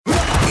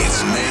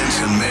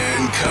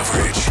man-to-man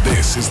coverage.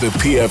 This is the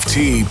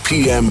PFT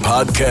PM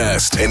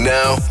podcast. And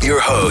now, your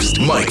host,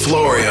 Mike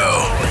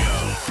Florio.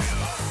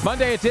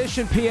 Monday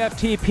edition,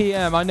 PFT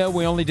PM. I know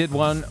we only did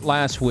one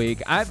last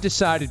week. I've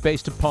decided,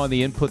 based upon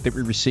the input that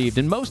we received,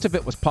 and most of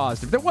it was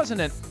positive. There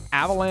wasn't an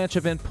avalanche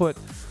of input,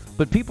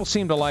 but people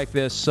seem to like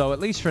this, so at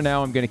least for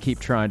now, I'm going to keep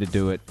trying to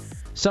do it.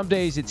 Some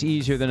days it's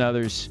easier than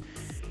others.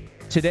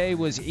 Today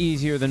was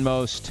easier than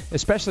most,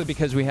 especially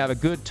because we have a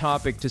good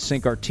topic to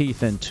sink our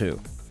teeth into.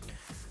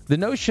 The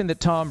notion that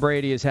Tom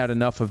Brady has had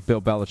enough of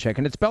Bill Belichick,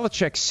 and it's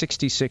Belichick's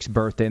 66th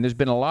birthday, and there's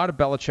been a lot of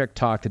Belichick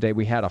talk today.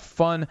 We had a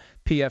fun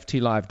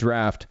PFT Live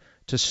draft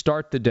to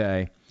start the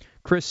day.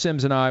 Chris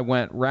Sims and I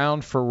went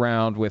round for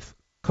round with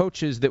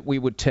coaches that we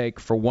would take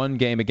for one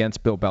game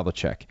against Bill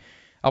Belichick.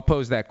 I'll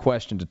pose that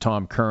question to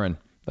Tom Curran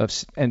of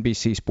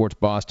NBC Sports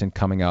Boston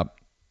coming up.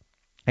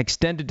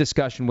 Extended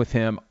discussion with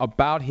him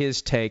about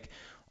his take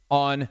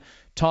on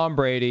Tom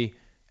Brady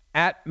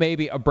at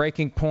maybe a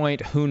breaking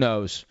point, who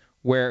knows,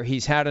 where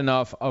he's had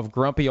enough of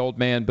grumpy old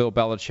man Bill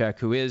Belichick,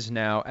 who is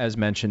now, as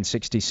mentioned,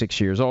 66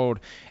 years old,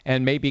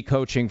 and may be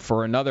coaching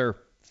for another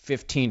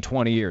 15,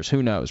 20 years.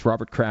 Who knows?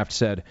 Robert Kraft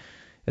said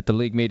at the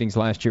league meetings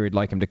last year he'd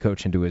like him to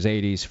coach into his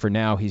 80s. For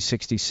now, he's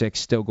 66,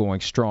 still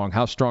going strong.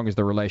 How strong is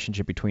the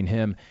relationship between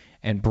him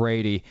and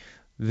Brady?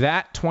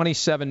 That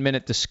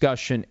 27-minute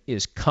discussion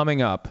is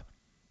coming up.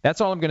 That's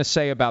all I'm going to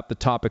say about the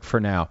topic for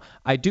now.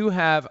 I do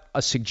have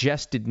a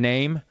suggested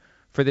name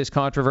for this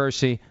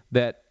controversy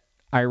that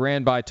I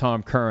ran by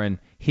Tom Curran.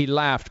 He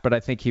laughed, but I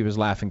think he was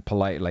laughing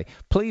politely.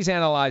 Please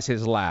analyze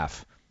his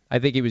laugh. I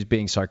think he was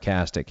being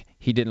sarcastic.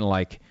 He didn't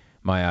like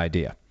my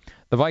idea.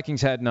 The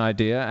Vikings had an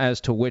idea as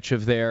to which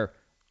of their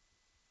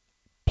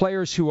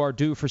players who are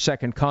due for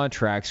second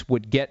contracts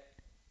would get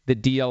the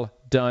deal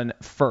done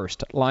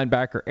first.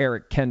 Linebacker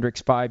Eric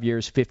Kendricks, 5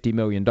 years, $50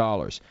 million.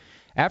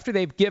 After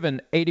they've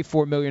given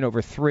 $84 million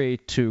over 3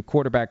 to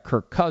quarterback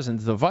Kirk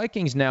Cousins, the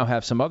Vikings now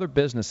have some other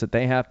business that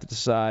they have to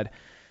decide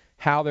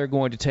how they're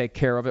going to take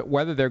care of it,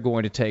 whether they're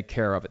going to take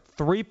care of it.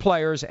 3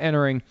 players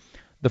entering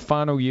the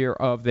final year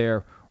of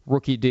their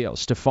rookie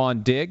deals.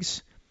 Stephon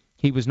Diggs,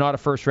 he was not a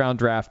first-round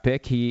draft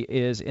pick. He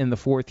is in the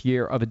 4th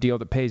year of a deal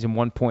that pays him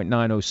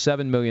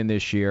 $1.907 million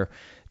this year.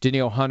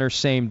 Danielle Hunter,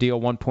 same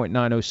deal,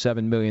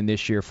 $1.907 million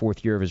this year,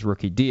 4th year of his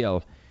rookie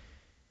deal.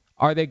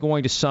 Are they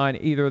going to sign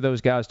either of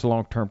those guys to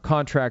long-term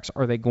contracts?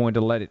 Are they going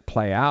to let it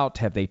play out?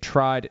 Have they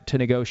tried to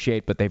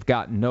negotiate, but they've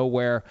gotten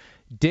nowhere?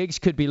 Diggs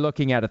could be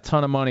looking at a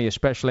ton of money,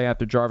 especially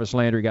after Jarvis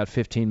Landry got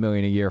 $15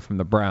 million a year from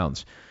the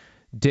Browns.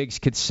 Diggs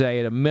could say,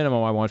 at a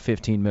minimum, I want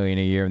 $15 million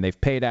a year, and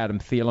they've paid Adam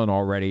Thielen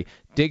already.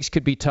 Diggs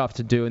could be tough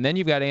to do. And then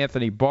you've got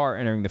Anthony Barr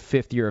entering the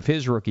 5th year of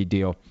his rookie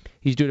deal.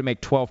 He's due to make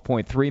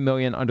 $12.3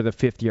 million under the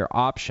 5th-year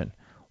option.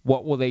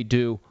 What will they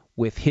do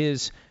with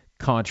his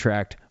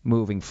contract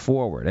moving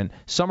forward? And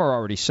some are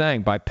already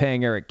saying by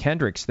paying Eric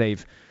Kendricks,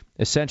 they've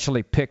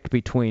essentially picked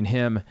between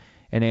him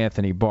and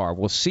Anthony Barr.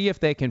 We'll see if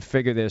they can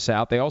figure this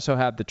out. They also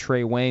have the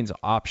Trey Waynes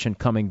option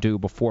coming due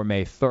before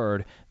May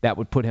 3rd. That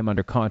would put him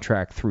under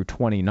contract through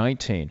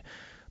 2019.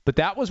 But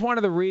that was one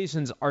of the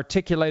reasons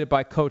articulated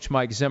by Coach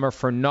Mike Zimmer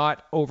for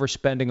not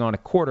overspending on a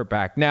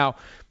quarterback. Now,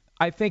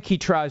 I think he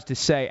tries to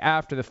say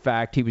after the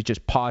fact he was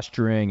just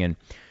posturing and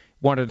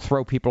wanted to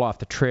throw people off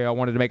the trail,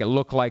 wanted to make it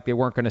look like they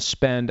weren't going to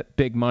spend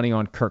big money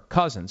on Kirk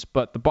Cousins.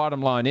 But the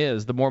bottom line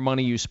is the more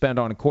money you spend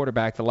on a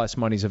quarterback, the less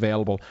money's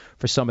available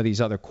for some of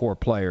these other core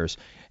players.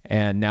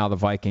 And now the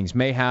Vikings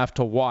may have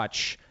to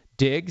watch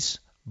Diggs,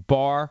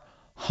 Barr,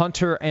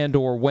 Hunter, and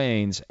or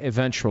Waynes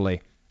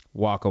eventually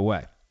walk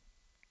away.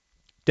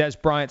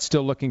 Dez Bryant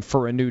still looking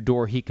for a new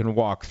door he can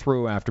walk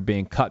through after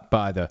being cut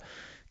by the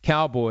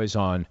Cowboys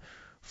on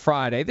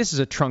Friday. This is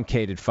a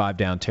truncated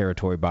 5-down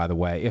territory, by the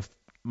way. If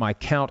my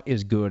count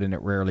is good, and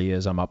it rarely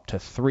is, I'm up to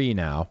 3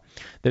 now.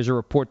 There's a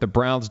report the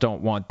Browns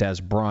don't want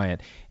Dez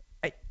Bryant.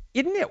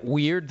 Isn't it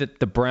weird that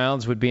the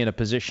Browns would be in a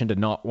position to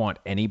not want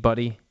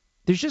anybody?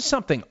 There's just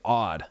something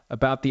odd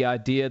about the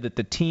idea that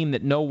the team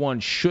that no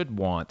one should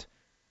want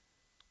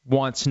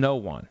wants no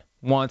one,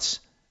 wants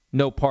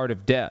no part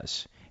of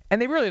Dez. And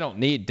they really don't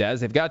need Dez.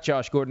 They've got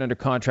Josh Gordon under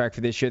contract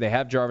for this year. They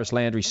have Jarvis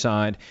Landry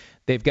signed.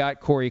 They've got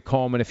Corey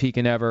Coleman if he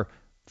can ever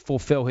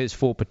fulfill his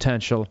full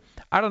potential.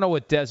 I don't know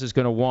what Dez is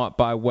going to want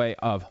by way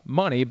of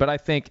money, but I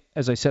think,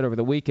 as I said over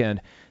the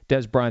weekend,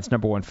 Dez Bryant's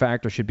number one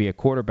factor should be a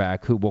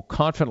quarterback who will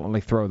confidently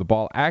throw the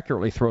ball,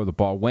 accurately throw the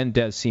ball when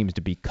Dez seems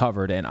to be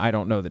covered, and I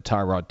don't know that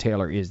Tyrod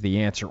Taylor is the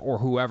answer, or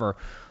whoever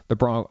the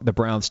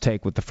Browns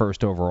take with the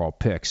first overall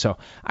pick. So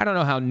I don't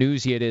know how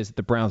newsy it is that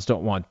the Browns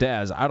don't want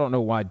Dez. I don't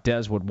know why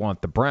Dez would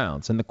want the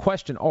Browns. And the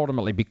question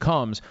ultimately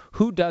becomes,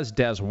 who does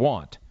Dez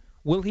want?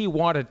 Will he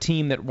want a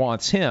team that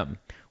wants him?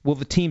 Will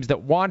the teams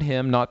that want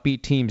him not be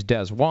teams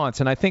Dez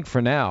wants? And I think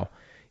for now,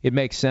 it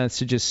makes sense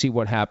to just see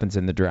what happens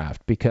in the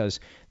draft,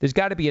 because there's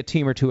got to be a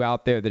team or two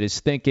out there that is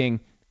thinking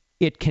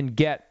it can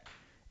get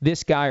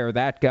this guy or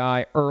that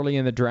guy early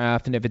in the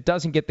draft, and if it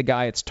doesn't get the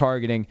guy it's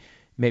targeting,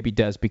 maybe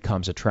Dez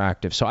becomes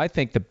attractive. So I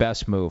think the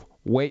best move,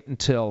 wait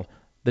until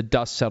the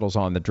dust settles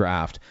on the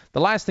draft.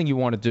 The last thing you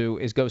want to do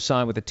is go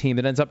sign with a team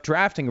that ends up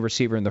drafting a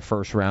receiver in the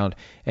first round,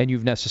 and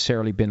you've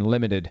necessarily been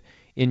limited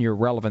in your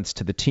relevance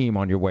to the team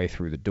on your way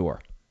through the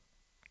door.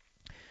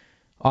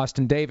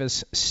 Austin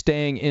Davis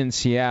staying in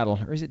Seattle,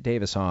 or is it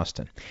Davis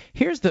Austin?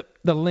 Here's the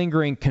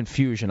lingering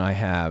confusion I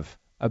have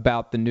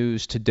about the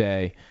news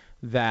today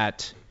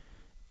that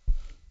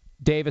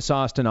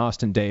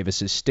Austin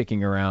Davis is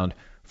sticking around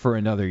for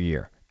another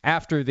year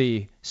after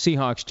the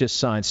Seahawks just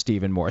signed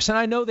Stephen Morris. And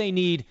I know they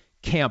need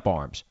camp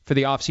arms for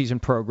the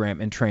offseason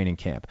program and training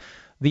camp.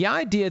 The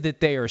idea that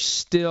they are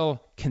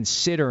still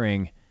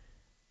considering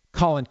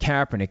Colin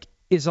Kaepernick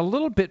is a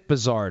little bit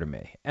bizarre to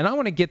me. And I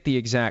want to get the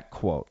exact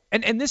quote.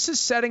 And this is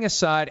setting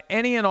aside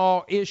any and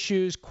all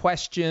issues,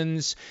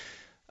 questions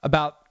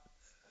about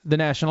the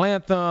national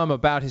anthem,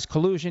 about his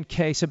collusion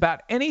case,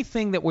 about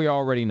anything that we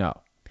already know.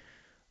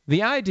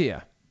 The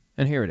idea,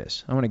 and here it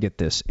is. I want to get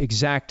this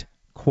exact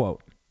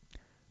quote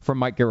from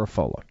Mike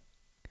Garafolo.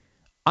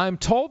 I'm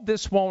told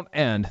this won't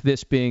end,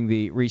 this being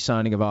the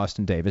re-signing of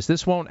Austin Davis,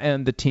 this won't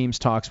end the team's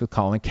talks with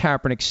Colin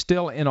Kaepernick,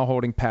 still in a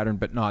holding pattern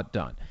but not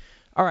done.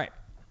 All right.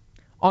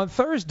 On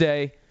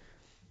Thursday,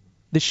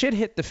 the shit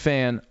hit the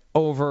fan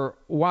over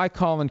why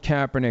Colin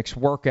Kaepernick's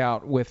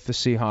workout with the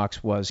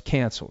Seahawks was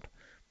canceled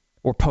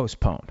or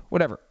postponed,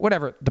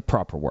 whatever the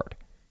proper word.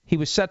 He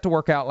was set to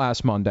work out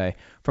last Monday.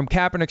 From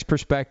Kaepernick's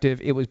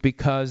perspective, it was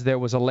because there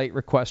was a late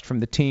request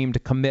from the team to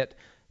commit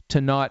to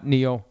not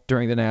kneel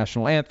during the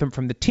national anthem.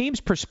 From the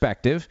team's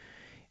perspective,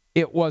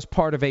 it was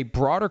part of a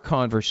broader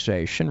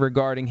conversation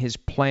regarding his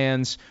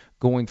plans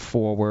going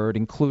forward,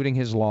 including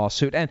his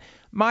lawsuit. And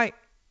my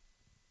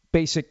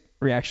basic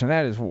reaction to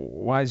that is,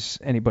 why does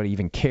anybody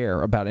even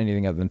care about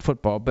anything other than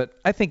football? But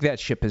I think that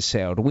ship has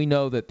sailed. We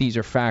know that these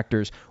are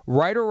factors,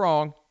 right or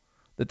wrong,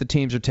 that the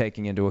teams are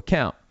taking into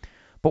account.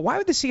 But why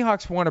would the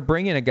Seahawks want to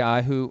bring in a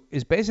guy who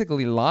is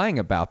basically lying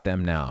about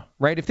them now,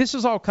 right? If this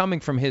is all coming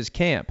from his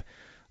camp,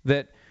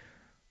 that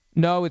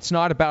no, it's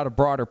not about a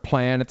broader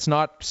plan. It's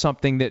not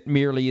something that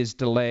merely is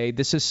delayed.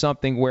 This is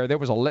something where there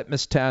was a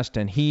litmus test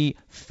and he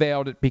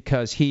failed it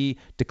because he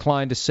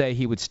declined to say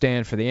he would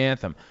stand for the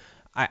anthem.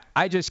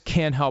 I just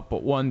can't help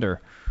but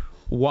wonder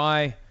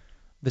why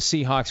the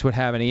Seahawks would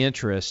have any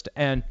interest.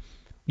 And,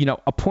 you know,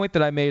 a point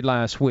that I made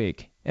last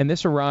week, and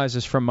this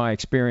arises from my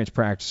experience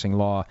practicing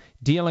law,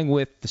 dealing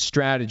with the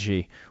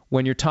strategy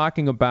when you're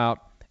talking about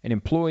an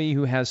employee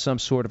who has some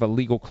sort of a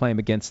legal claim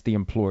against the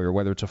employer,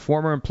 whether it's a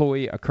former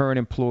employee, a current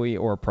employee,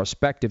 or a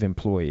prospective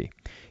employee.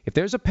 If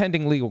there's a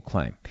pending legal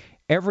claim,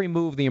 every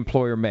move the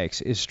employer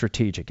makes is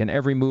strategic, and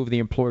every move the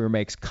employer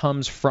makes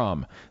comes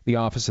from the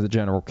Office of the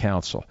General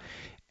Counsel.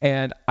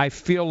 And I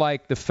feel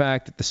like the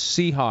fact that the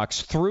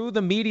Seahawks, through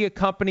the media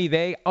company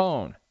they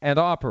own and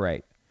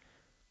operate,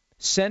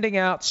 sending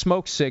out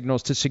smoke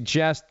signals to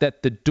suggest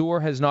that the door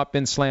has not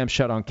been slammed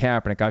shut on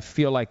Kaepernick, I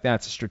feel like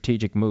that's a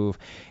strategic move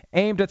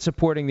aimed at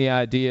supporting the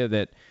idea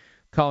that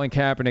Colin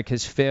Kaepernick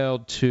has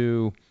failed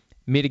to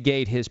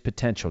mitigate his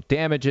potential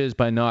damages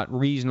by not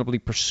reasonably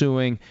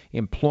pursuing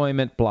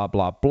employment, blah,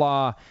 blah,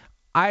 blah.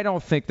 I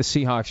don't think the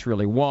Seahawks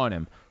really want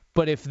him.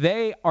 But if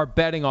they are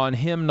betting on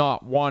him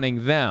not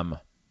wanting them,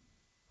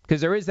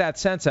 because there is that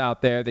sense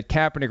out there that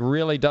Kaepernick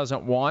really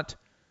doesn't want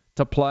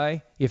to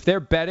play, if they're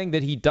betting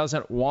that he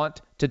doesn't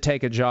want to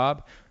take a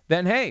job,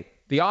 then, hey,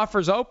 the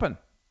offer's open.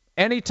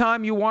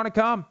 Anytime you want to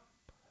come.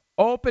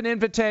 Open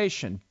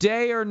invitation,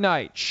 day or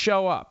night,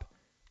 show up.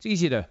 It's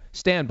easy to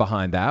stand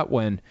behind that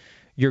when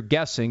you're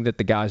guessing that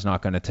the guy's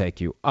not going to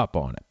take you up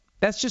on it.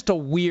 That's just a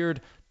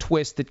weird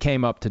twist that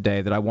came up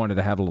today that I wanted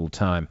to have a little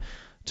time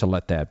to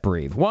let that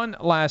breathe. One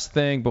last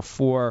thing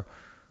before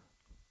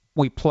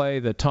we play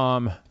the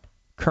Tom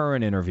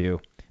Curran interview.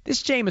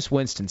 This Jameis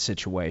Winston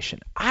situation.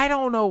 I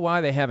don't know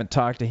why they haven't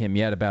talked to him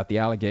yet about the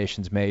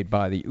allegations made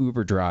by the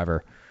Uber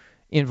driver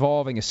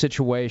involving a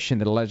situation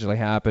that allegedly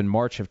happened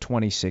March of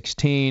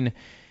 2016.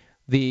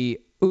 The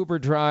Uber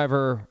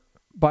driver,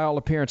 by all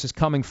appearances,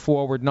 coming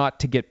forward not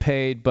to get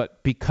paid,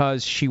 but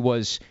because she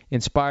was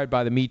inspired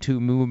by the Me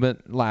Too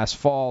movement last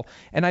fall.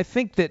 And I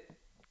think that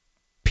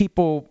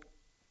people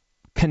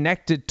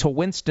connected to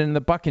Winston and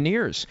the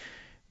Buccaneers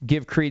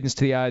give credence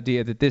to the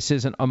idea that this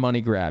isn't a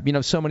money grab. You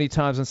know, so many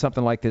times when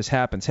something like this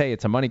happens, hey,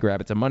 it's a money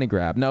grab, it's a money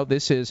grab. No,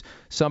 this is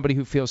somebody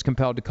who feels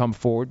compelled to come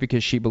forward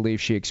because she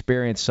believes she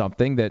experienced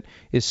something that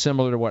is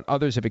similar to what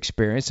others have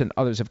experienced, and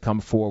others have come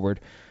forward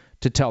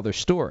to tell their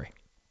story.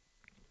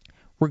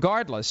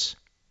 Regardless,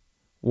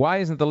 why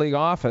isn't the league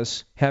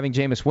office having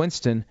Jameis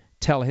Winston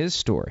tell his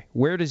story?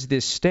 Where does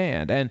this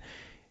stand? And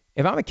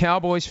if I'm a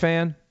Cowboys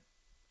fan,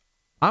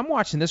 I'm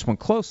watching this one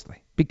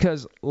closely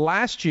because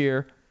last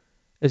year,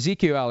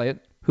 Ezekiel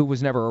Elliott, who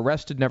was never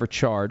arrested, never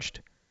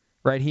charged,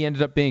 right? He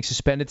ended up being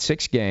suspended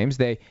 6 games.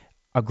 They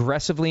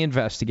aggressively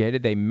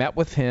investigated. They met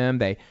with him.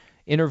 They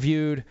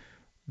interviewed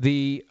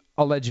the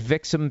alleged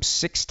victim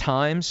 6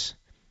 times,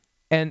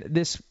 and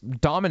this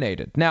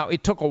dominated. Now,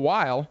 it took a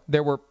while.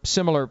 There were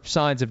similar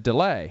signs of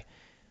delay.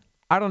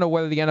 I don't know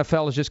whether the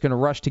NFL is just going to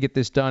rush to get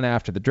this done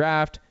after the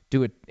draft,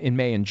 do it in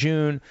May and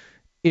June.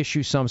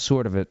 issue some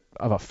sort of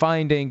a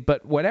finding.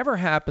 But whatever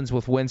happens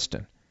with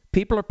Winston,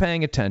 people are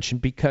paying attention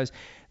because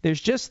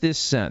there's just this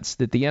sense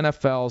that the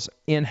NFL's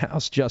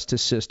in-house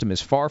justice system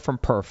is far from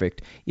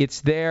perfect.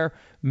 It's there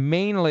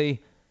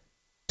mainly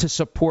to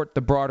support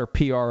the broader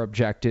PR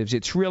objectives.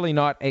 It's really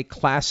not a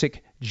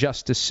classic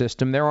justice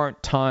system. There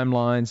aren't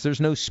timelines.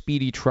 There's no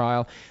speedy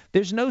trial.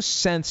 There's no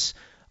sense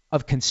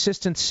of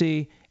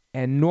consistency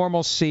and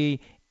normalcy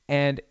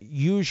and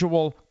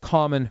usual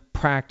common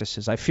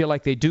practices. I feel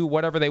like they do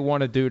whatever they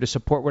want to do to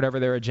support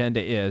whatever their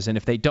agenda is. And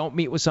if they don't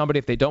meet with somebody,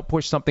 if they don't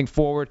push something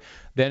forward,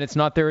 then it's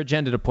not their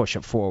agenda to push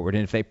it forward.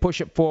 And if they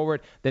push it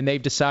forward, then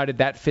they've decided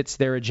that fits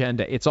their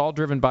agenda. It's all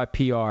driven by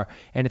PR,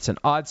 and it's an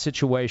odd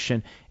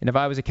situation. And if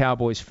I was a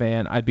Cowboys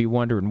fan, I'd be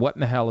wondering what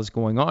in the hell is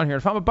going on here.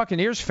 If I'm a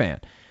Buccaneers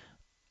fan,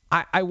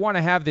 I want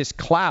to have this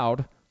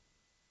cloud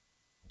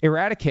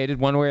eradicated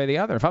one way or the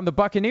other. If I'm the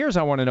Buccaneers,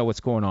 I want to know what's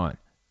going on.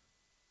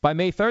 By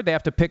May 3rd, they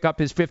have to pick up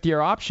his 5th-year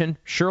option.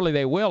 Surely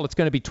they will. It's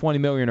going to be $20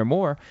 million or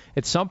more.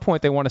 At some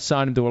point, they want to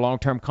sign him to a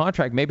long-term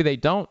contract. Maybe they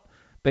don't,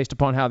 based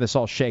upon how this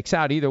all shakes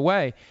out. Either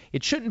way,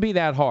 it shouldn't be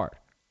that hard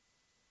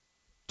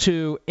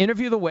to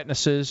interview the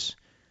witnesses,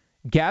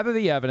 gather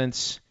the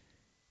evidence,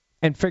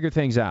 and figure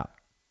things out.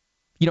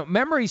 You know,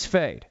 memories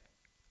fade.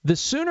 The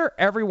sooner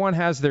everyone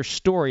has their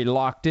story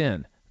locked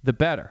in, the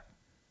better.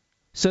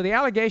 So the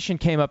allegation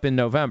came up in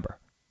November.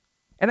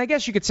 And I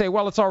guess you could say,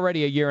 well, it's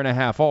already a year and a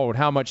half old.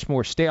 How much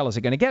more stale is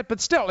it going to get? But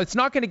still, it's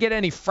not going to get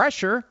any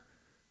fresher.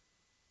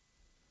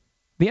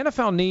 The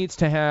NFL needs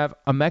to have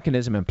a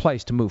mechanism in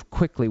place to move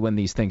quickly when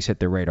these things hit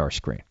their radar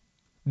screen.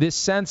 This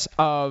sense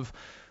of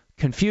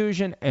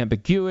confusion,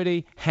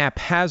 ambiguity,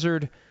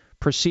 haphazard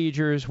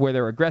procedures where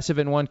they're aggressive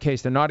in one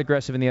case, they're not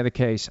aggressive in the other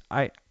case,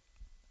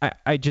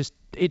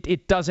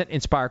 it doesn't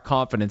inspire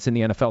confidence in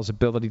the NFL's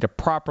ability to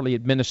properly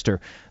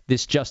administer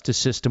this justice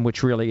system,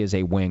 which really is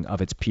a wing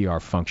of its PR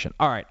function.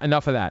 All right,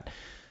 enough of that.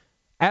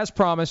 As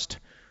promised,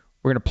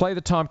 we're going to play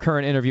the Tom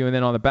Curran interview, and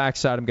then on the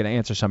backside, I'm going to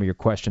answer some of your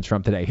questions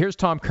from today. Here's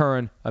Tom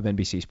Curran of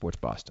NBC Sports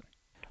Boston.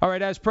 All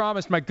right, as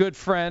promised, my good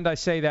friend, I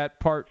say that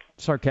part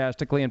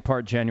sarcastically and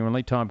part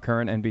genuinely, Tom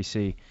Curran,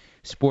 NBC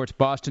Sports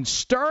Boston,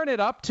 stirring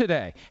it up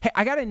today. Hey,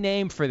 I got a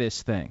name for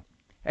this thing.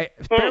 Hey,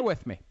 bear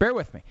with me.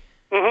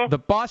 Mm-hmm. The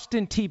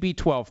Boston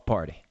TB12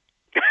 party.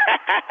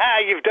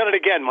 You've done it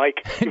again,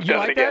 Mike. You've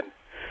done it again.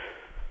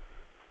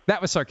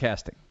 That was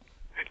sarcastic.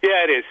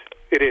 Yeah, it is.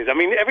 It is. I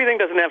mean, everything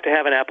doesn't have to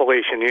have an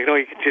appellation. You know,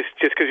 you just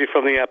because you're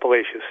from the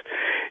Appalachians,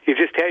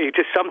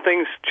 some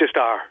things just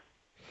are.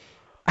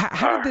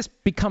 How did this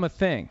become a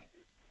thing?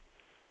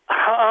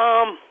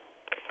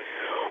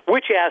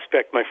 Which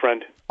aspect, my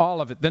friend? All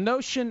of it. The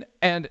notion,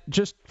 and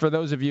just for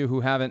those of you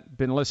who haven't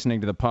been listening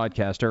to the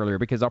podcast earlier,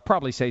 because I'll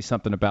probably say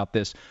something about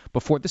this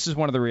before. This is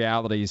one of the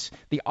realities,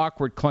 the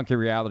awkward, clunky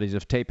realities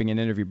of taping an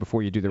interview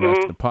before you do the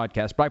rest of the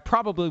podcast, but I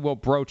probably will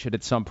broach it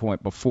at some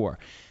point before.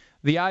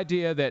 The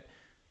idea that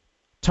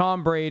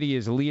Tom Brady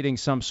is leading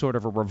some sort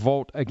of a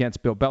revolt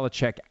against Bill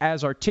Belichick,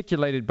 as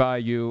articulated by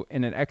you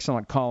in an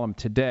excellent column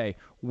today.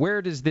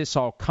 Where does this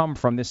all come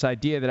from, this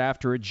idea that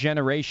after a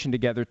generation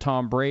together,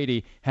 Tom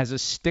Brady has a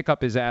stick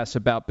up his ass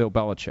about Bill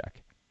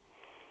Belichick?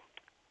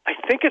 I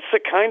think it's the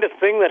kind of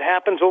thing that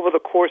happens over the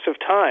course of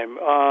time.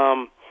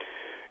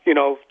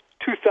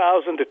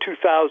 2000 to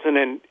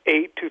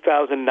 2008,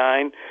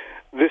 2009,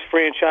 this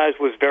franchise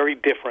was very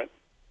different.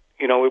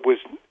 You know, it was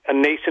a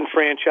nascent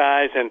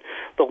franchise, and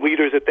the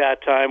leaders at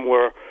that time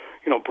were,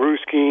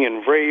 Bruschi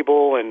and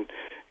Vrabel and,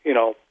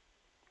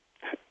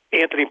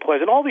 Anthony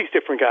Pleasant, all these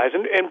different guys.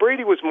 And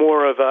Brady was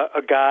more of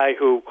a guy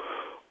who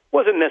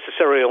wasn't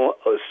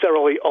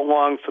necessarily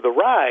along for the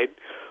ride,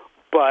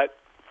 but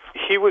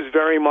he was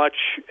very much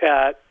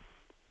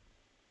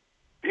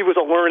he was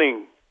a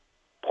learning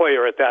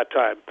player at that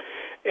time.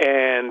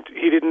 And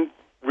he didn't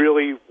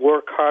really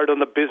work hard on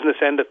the business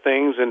end of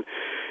things, and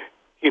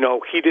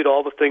he did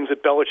all the things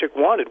that Belichick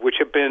wanted, which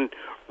have been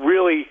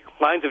really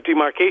lines of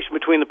demarcation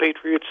between the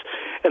Patriots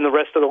and the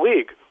rest of the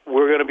league.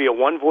 We're going to be a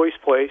one-voice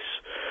place.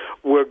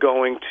 We're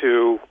going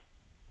to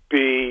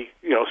be,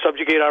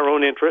 subjugate our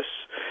own interests,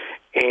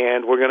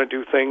 and we're going to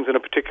do things in a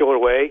particular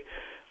way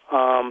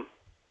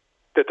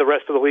that the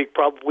rest of the league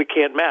probably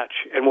can't match,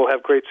 and we'll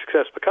have great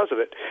success because of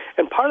it.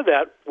 And part of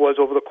that was,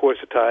 over the course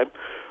of time,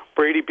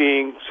 Brady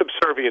being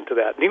subservient to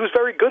that. And he was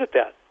very good at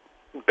that.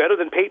 Better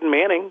than Peyton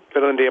Manning,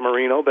 better than Dan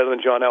Marino, better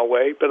than John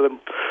Elway, better than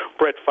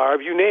Brett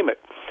Favre, you name it.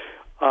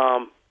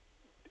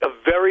 A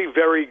very,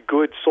 very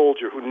good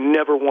soldier who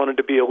never wanted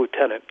to be a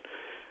lieutenant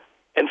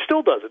and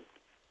still doesn't.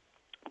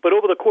 But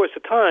over the course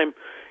of time,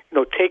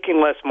 taking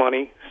less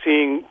money,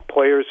 seeing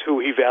players who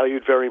he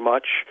valued very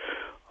much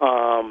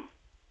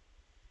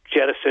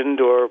jettisoned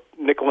or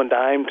nickel and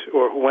dimed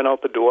or who went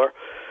out the door,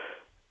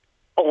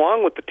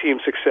 along with the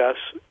team's success,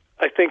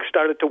 I think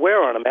started to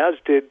wear on him, as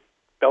did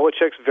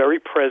Belichick's very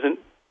present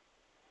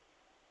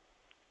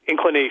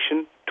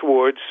inclination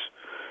towards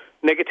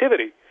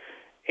negativity.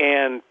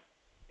 And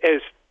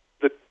as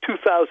the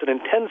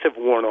 2010s have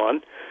worn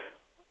on,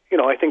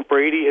 I think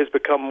Brady has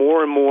become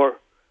more and more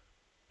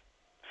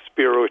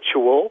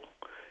spiritual,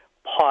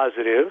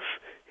 positive,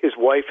 His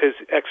wife has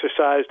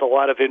exercised a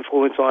lot of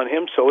influence on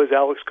him. So has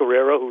Alex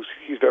Guerrero, who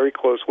he's very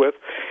close with,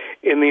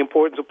 in the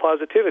importance of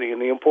positivity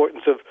and the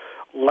importance of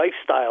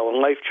lifestyle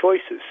and life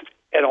choices.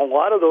 And a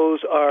lot of those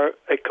are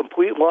a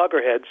complete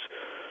loggerheads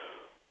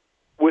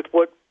with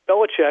what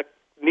Belichick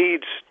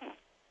needs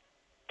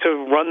to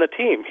run the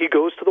team. He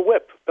goes to the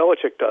whip.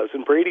 Belichick does.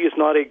 And Brady is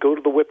not a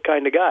go-to-the-whip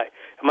kind of guy.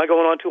 Am I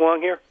going on too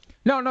long here?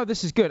 No,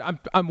 this is good.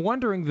 I'm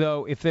wondering,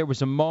 though, if there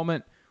was a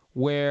moment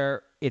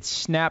where it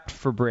snapped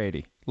for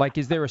Brady. Like,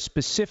 is there a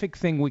specific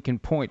thing we can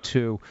point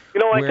to?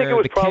 I think it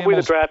was probably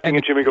the drafting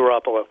of Jimmy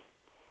Garoppolo.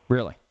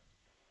 Really?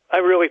 I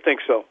really think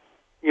so.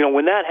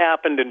 When that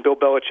happened and Bill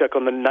Belichick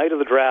on the night of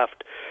the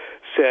draft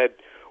said,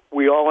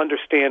 we all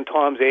understand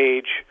Tom's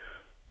age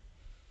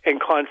and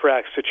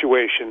contract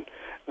situation,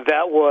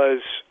 that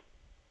was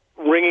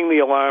ringing the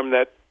alarm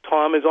that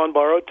Tom is on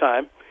borrowed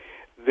time.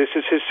 This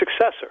is his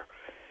successor.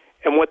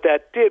 And what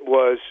that did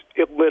was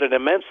it lit an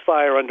immense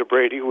fire under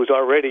Brady, who was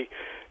already,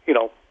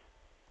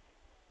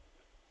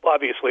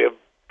 obviously a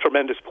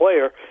tremendous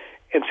player,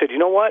 and said, you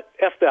know what,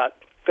 F that.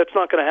 That's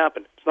not going to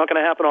happen. It's not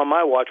going to happen on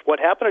my watch. What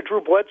happened to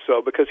Drew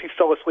Bledsoe, because he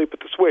fell asleep at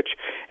the switch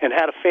and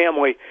had a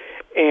family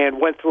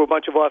and went through a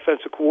bunch of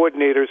offensive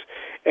coordinators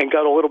and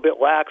got a little bit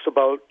lax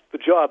about the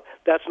job,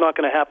 that's not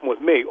going to happen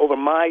with me over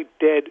my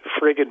dead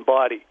friggin'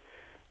 body.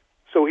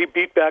 So he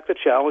beat back the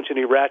challenge and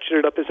he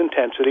ratcheted up his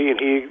intensity and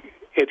he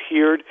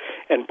adhered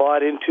and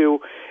bought into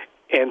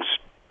and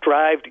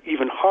strived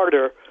even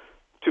harder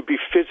to be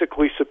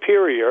physically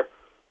superior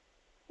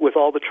with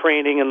all the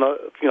training and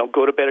the,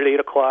 go to bed at 8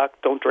 o'clock,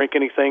 don't drink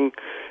anything,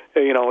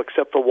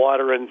 except for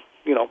water and,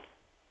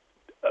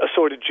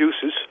 assorted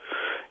juices.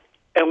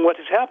 And what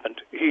has happened?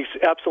 He's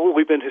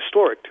absolutely been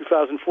historic.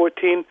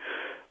 2014,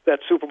 that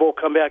Super Bowl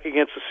comeback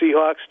against the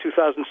Seahawks.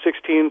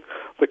 2016,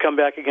 the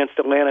comeback against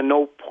Atlanta.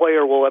 No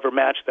player will ever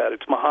match that.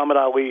 It's Muhammad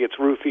Ali, it's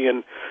Ruthie,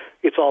 and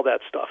it's all that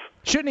stuff.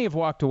 Shouldn't he have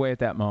walked away at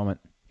that moment,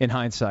 in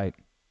hindsight?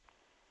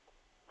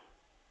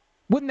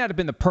 Wouldn't that have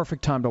been the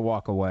perfect time to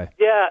walk away?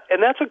 Yeah,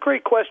 and that's a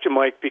great question,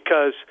 Mike,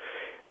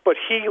 but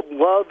he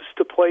loves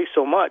to play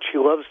so much. He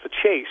loves the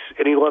chase,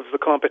 and he loves the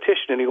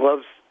competition, and he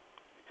loves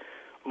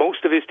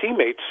most of his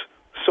teammates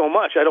so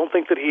much. I don't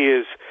think that he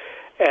is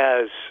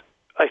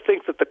I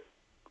think that the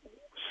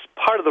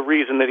part of the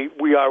reason that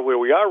we are where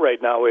we are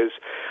right now is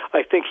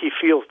I think he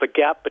feels the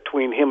gap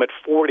between him at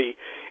 40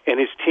 and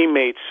his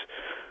teammates,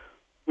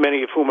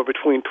 many of whom are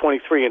between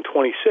 23 and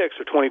 26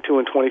 or 22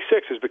 and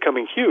 26, is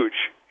becoming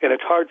huge. And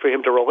it's hard for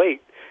him to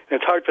relate, and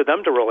it's hard for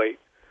them to relate.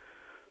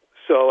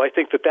 So I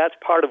think that that's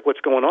part of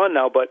what's going on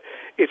now, but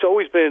it's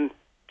always been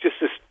just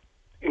this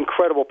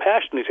incredible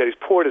passion he's had. He's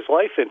poured his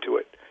life into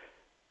it.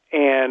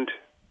 And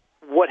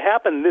what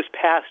happened this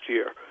past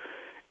year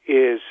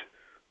is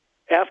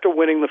after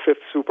winning the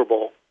 5th Super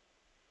Bowl,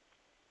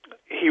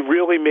 he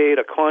really made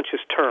a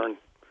conscious turn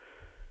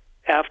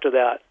after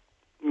that.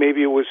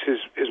 Maybe it was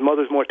his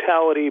mother's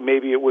mortality,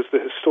 maybe it was the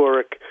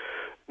historic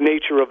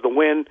nature of the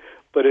win,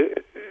 but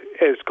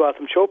as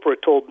Gotham Chopra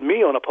told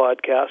me on a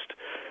podcast,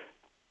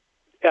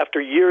 after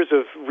years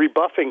of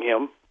rebuffing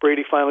him,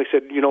 Brady finally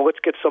said, let's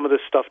get some of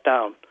this stuff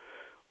down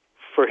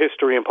for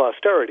history and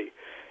posterity.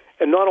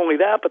 And not only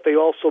that, but they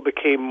also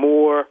became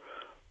more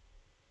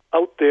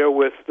out there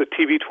with the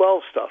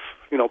TB12 stuff,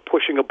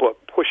 pushing a book,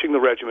 pushing the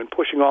regimen,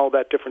 pushing all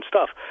that different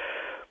stuff.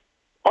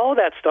 All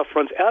that stuff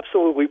runs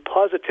absolutely,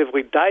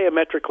 positively,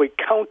 diametrically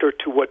counter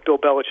to what Bill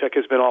Belichick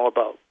has been all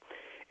about.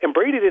 And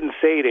Brady didn't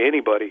say to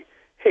anybody,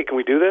 hey, can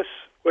we do this?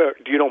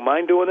 Do you don't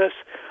mind doing this?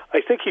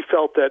 I think he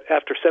felt that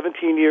after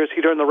 17 years,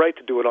 he'd earned the right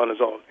to do it on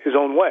his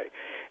own way.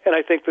 And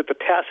I think that the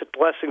tacit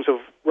blessings of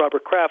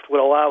Robert Kraft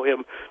would allow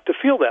him to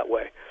feel that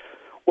way.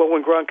 Well,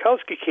 when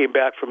Gronkowski came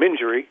back from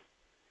injury,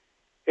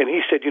 and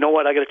he said, you know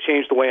what, I got to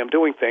change the way I'm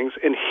doing things,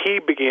 and he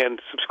began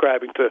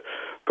subscribing to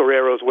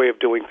Guerrero's way of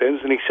doing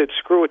things, and he said,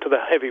 screw it to the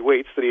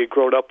heavyweights that he had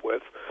grown up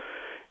with,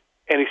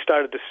 and he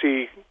started to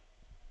see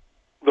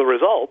the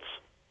results.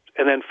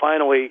 And then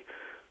finally,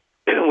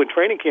 when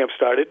training camp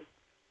started,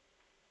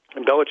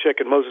 and Belichick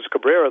and Moses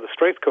Cabrera, the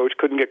strength coach,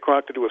 couldn't get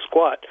Gronk to do a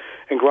squat,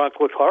 and Gronk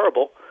looked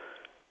horrible,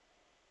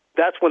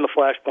 that's when the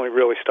flashpoint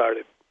really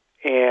started.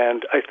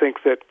 And I think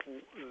that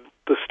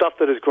the stuff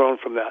that has grown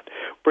from that,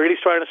 Brady's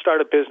trying to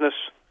start a business,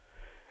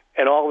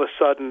 and all of a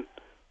sudden,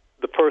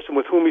 the person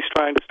with whom he's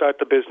trying to start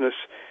the business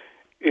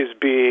is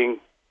being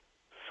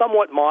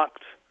somewhat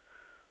mocked,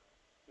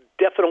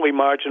 definitely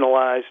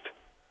marginalized,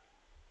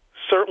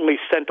 certainly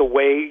sent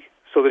away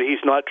so that he's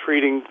not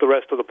treating the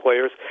rest of the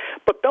players.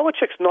 But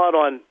Belichick's not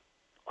on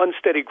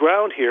unsteady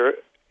ground here,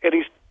 and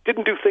he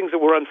didn't do things that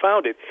were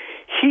unfounded.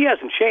 He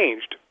hasn't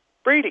changed.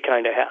 Brady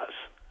kind of has.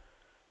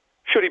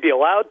 Should he be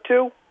allowed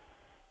to?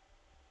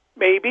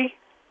 Maybe.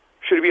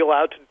 Should he be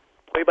allowed to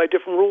play by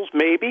different rules?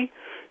 Maybe.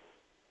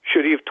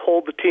 Should he have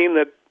told the team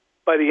that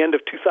by the end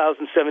of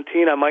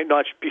 2017 I might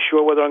not be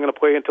sure whether I'm going to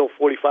play until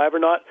 45 or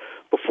not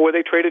before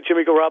they traded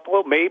Jimmy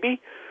Garoppolo? Maybe.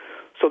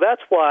 So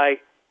that's why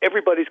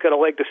everybody's got a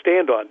leg to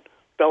stand on.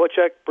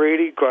 Belichick,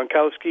 Brady,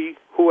 Gronkowski,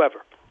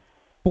 whoever.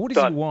 But what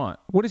does he want?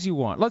 What does he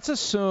want? Let's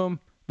assume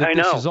that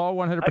this is all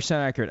 100%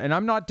 accurate, and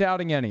I'm not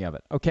doubting any of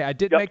it. Okay, I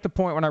did make the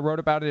point when I wrote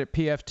about it at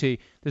PFT.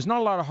 There's not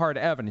a lot of hard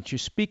evidence. You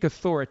speak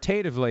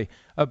authoritatively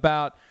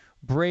about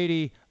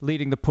Brady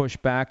leading the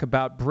pushback,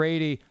 about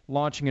Brady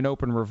launching an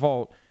open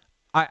revolt.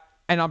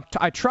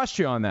 I trust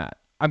you on that.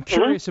 I'm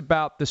curious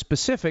about the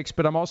specifics,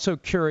 but I'm also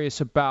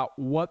curious about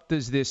what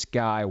does this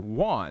guy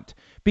want?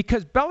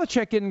 Because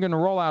Belichick isn't going to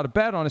roll out of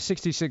bed on his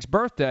 66th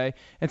birthday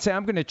and say,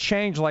 I'm going to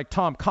change like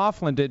Tom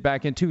Coughlin did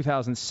back in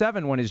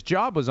 2007 when his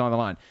job was on the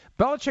line.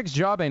 Belichick's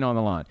job ain't on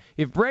the line.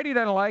 If Brady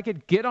doesn't like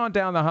it, get on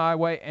down the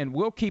highway and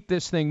we'll keep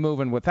this thing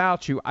moving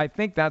without you. I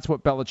think that's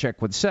what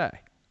Belichick would say.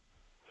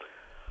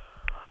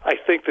 I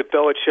think that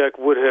Belichick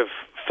would have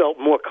felt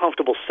more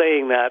comfortable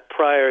saying that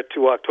prior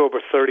to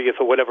October 30th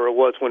or whatever it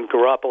was when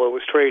Garoppolo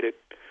was traded.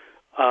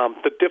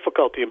 The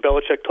difficulty, and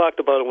Belichick talked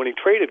about it when he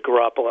traded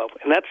Garoppolo,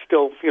 and that's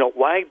still,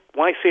 why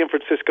San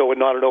Francisco and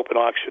not an open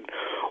auction?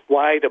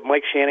 Why the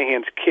Mike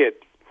Shanahan's kid,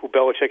 who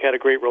Belichick had a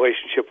great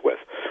relationship with?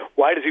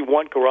 Why does he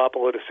want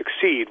Garoppolo to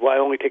succeed? Why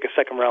only take a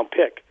second-round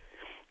pick?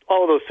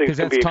 All of those things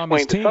can be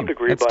explained to some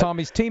degree. That's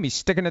Tommy's team. He's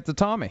sticking it to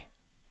Tommy.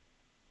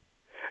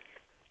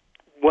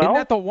 Well, isn't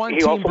that the one he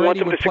team also Brady wants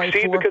him would to play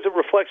succeed for? because it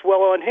reflects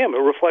well on him. It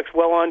reflects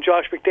well on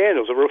Josh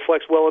McDaniels. It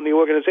reflects well on the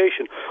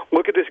organization.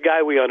 Look at this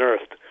guy we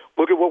unearthed.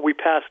 Look at what we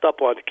passed up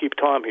on to keep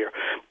Tom here.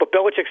 But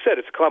Belichick said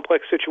it's a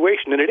complex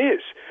situation, and it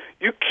is.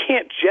 You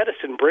can't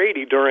jettison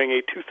Brady during a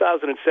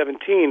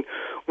 2017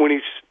 when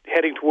he's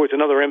heading towards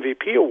another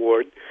MVP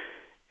award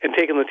and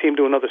taking the team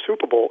to another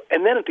Super Bowl.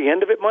 And then at the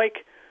end of it,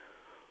 Mike,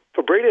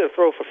 for Brady to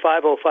throw for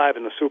 505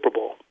 in the Super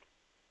Bowl,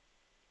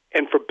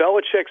 and for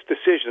Belichick's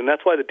decision, and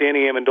that's why the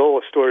Danny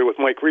Amendola story with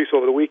Mike Reese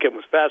over the weekend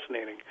was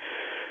fascinating,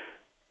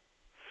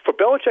 for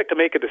Belichick to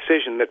make a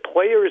decision that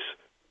players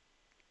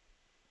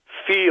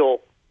feel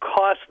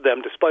cost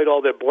them, despite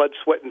all their blood,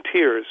 sweat, and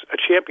tears, a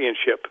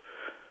championship,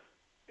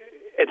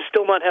 and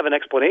still not have an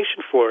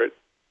explanation for it,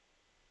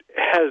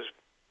 has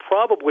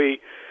probably,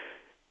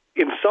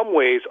 in some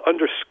ways,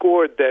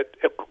 underscored that,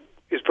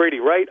 is Brady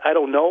right? I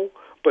don't know,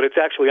 but it's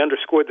actually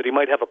underscored that he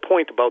might have a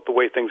point about the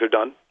way things are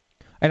done.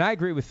 And I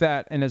agree with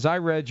that. And as I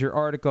read your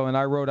article and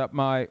I wrote up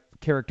my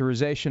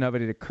characterization of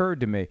it, it occurred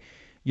to me,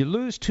 you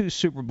lose 2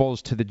 Super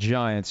Bowls to the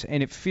Giants,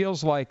 and it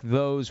feels like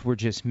those were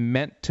just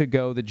meant to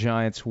go the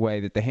Giants' way,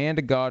 that the hand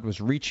of God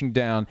was reaching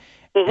down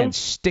and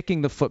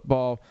sticking the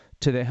football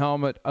to the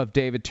helmet of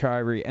David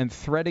Tyree and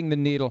threading the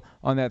needle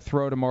on that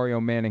throw to Mario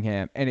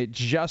Manningham. And it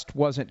just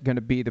wasn't going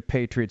to be the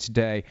Patriots'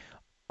 day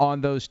on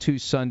those 2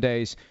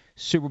 Sundays,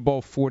 Super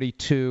Bowl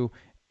 42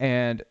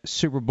 and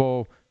Super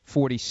Bowl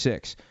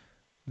 46.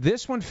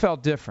 This one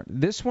felt different.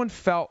 This one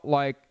felt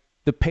like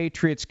the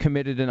Patriots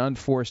committed an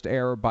unforced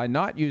error by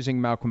not using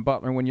Malcolm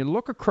Butler. When you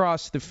look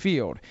across the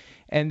field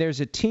and there's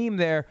a team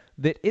there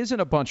that isn't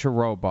a bunch of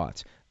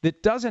robots,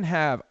 that doesn't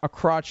have a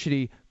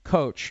crotchety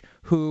coach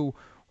who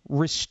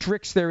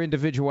restricts their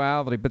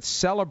individuality but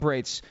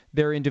celebrates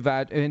their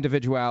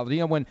individuality.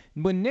 And when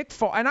Nick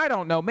Foles, and I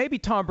don't know, maybe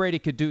Tom Brady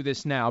could do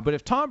this now, but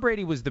if Tom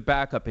Brady was the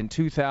backup in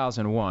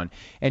 2001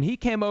 and he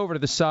came over to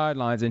the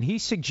sidelines and he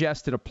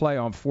suggested a play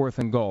on 4th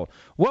and goal,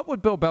 what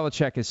would Bill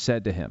Belichick have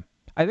said to him?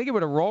 I think he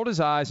would have rolled his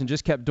eyes and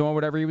just kept doing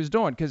whatever he was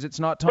doing because it's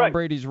not Tom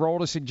Brady's role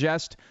to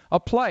suggest a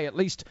play, at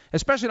least,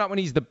 especially not when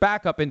he's the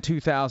backup in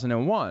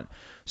 2001.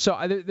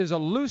 So there's a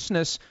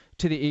looseness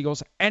to the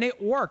Eagles, and it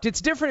worked.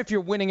 It's different if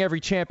you're winning every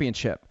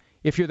championship.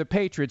 If you're the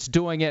Patriots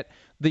doing it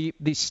the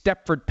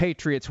Stepford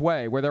Patriots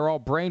way, where they're all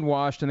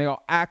brainwashed and they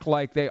all act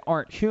like they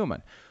aren't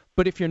human.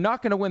 But if you're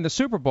not going to win the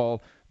Super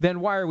Bowl, then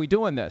why are we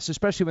doing this?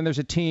 Especially when there's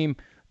a team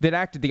that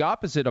acted the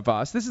opposite of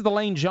us. This is the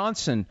Lane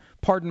Johnson,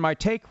 pardon my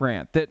take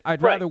rant, that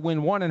I'd rather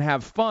win 1 and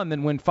have fun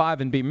than win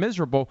 5 and be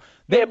miserable.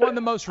 They won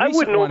the most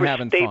recent one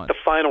having fun. I wouldn't overstate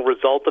the final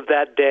result of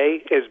that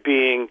day as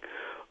being,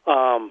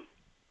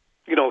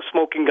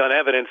 smoking gun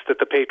evidence that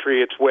the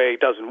Patriots way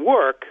doesn't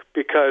work,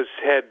 because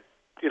had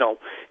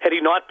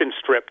he not been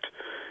stripped,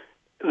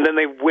 then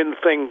they win the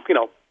thing,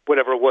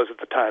 whatever it was at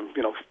the time,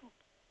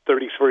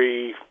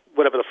 33,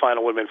 whatever the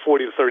final would have been,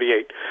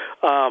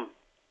 40-38.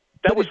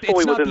 That was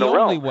fully within the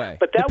realm.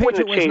 But that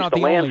wouldn't have changed the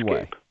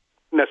landscape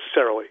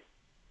necessarily.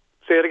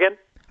 Say it again?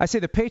 I say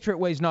the Patriot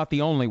way is not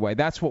the only way.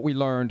 That's what we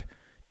learned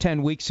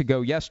 10 weeks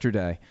ago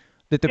yesterday,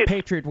 that the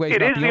Patriot way is not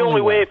the only way. It is the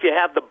only way if you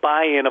have the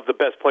buy-in of the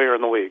best player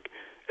in the league.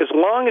 As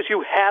long as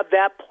you have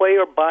that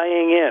player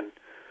buying in,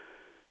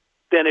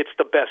 then it's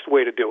the best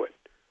way to do it.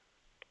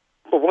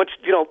 But once,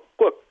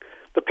 look,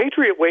 the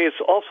Patriot way is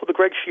also the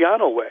Greg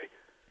Schiano way.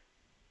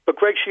 But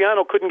Greg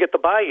Schiano couldn't get the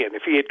buy-in.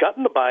 If he had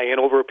gotten the buy-in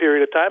over a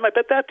period of time, I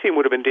bet that team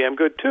would have been damn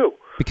good too.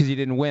 Because he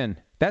didn't win.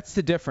 That's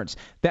the difference.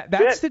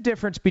 That's the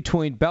difference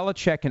between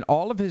Belichick and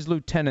all of his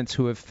lieutenants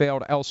who have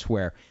failed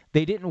elsewhere.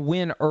 They didn't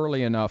win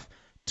early enough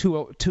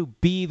to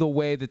be the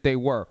way that they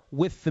were,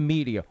 with the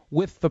media,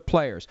 with the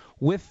players,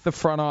 with the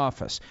front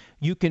office.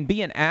 You can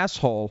be an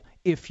asshole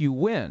if you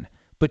win,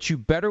 but you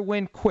better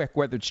win quick,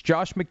 whether it's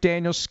Josh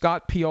McDaniels,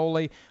 Scott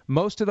Pioli,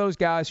 most of those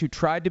guys who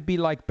tried to be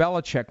like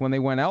Belichick when they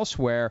went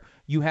elsewhere.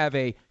 You have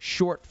a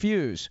short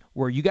fuse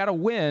where you got to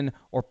win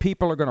or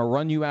people are going to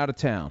run you out of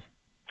town.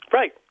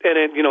 Right. And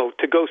then,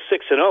 to go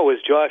 6-0 as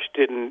Josh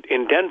did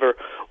in Denver,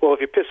 well,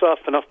 if you piss off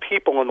enough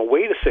people on the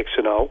way to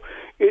 6-0,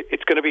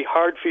 it's going to be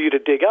hard for you to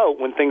dig out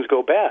when things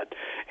go bad.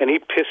 And he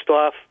pissed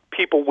off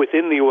people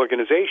within the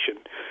organization.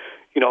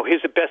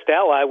 His best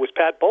ally was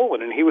Pat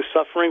Bowlen, and he was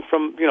suffering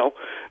from,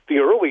 the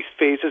early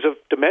phases of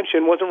dementia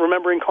and wasn't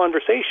remembering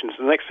conversations.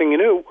 The next thing you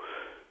knew,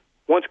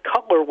 once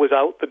Cutler was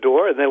out the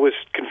door and there was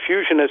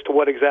confusion as to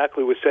what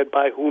exactly was said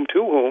by whom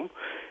to whom,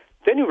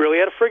 then you really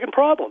had a friggin'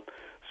 problem.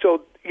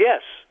 So,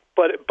 yes,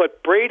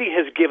 but Brady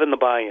has given the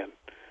buy-in.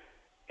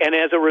 And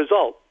as a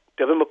result,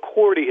 Devin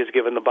McCourty has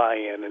given the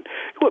buy-in. And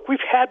look, we've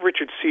had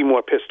Richard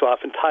Seymour pissed off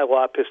and Ty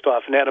Law pissed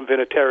off and Adam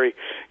Vinatieri,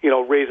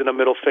 raising a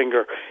middle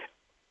finger.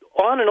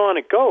 On and on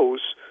it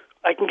goes.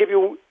 I can give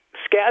you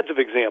scads of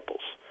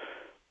examples.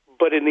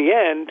 But in the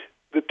end,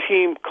 the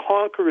team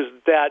conquers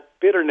that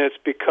bitterness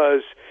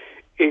because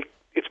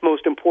its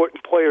most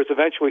important players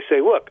eventually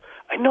say, look,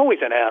 I know he's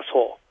an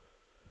asshole.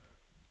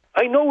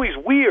 I know he's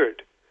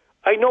weird.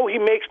 I know he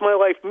makes my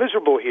life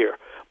miserable here.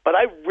 But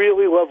I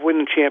really love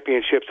winning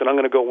championships, and I'm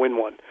going to go win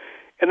one.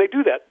 And they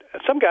do that.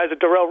 Some guys at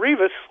Darrelle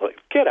Revis, like,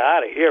 get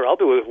out of here. I'll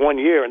do it 1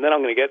 year, and then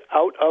I'm going to get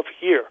out of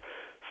here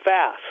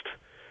fast.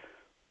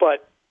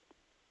 But,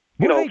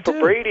 for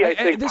Brady, I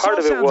think part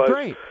of it was...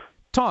 Great.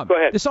 Tom, go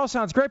ahead. This all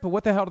sounds great, but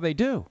what the hell do they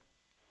do?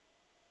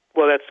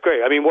 Well, that's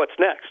great. I mean, what's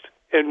next?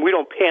 And we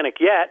don't panic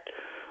yet.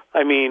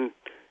 I mean,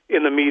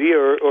 in the media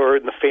or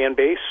in the fan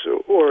base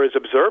or as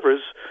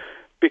observers,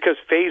 because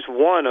phase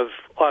 1 of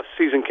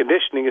off-season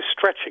conditioning is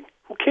stretching.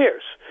 Who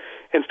cares?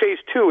 And phase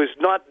 2 is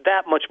not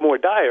that much more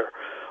dire.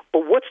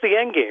 But what's the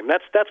end game?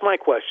 That's my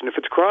question. If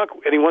it's Gronk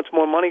and he wants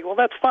more money, well,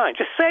 that's fine.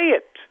 Just say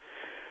it.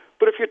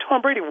 But if you're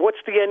Tom Brady, what's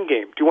the end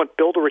game? Do you want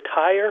Bill to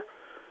retire?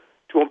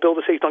 Do you want Bill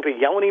to say he's not going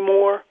to yell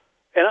anymore?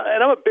 And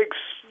I'm a big,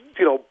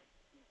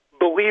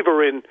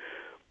 believer in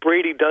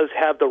Brady does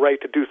have the right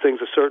to do things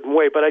a certain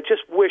way, but I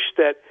just wish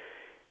that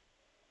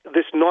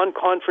this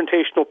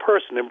non-confrontational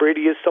person, and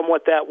Brady is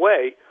somewhat that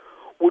way,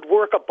 would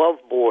work above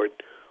board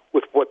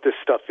with what this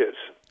stuff is.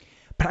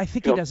 But I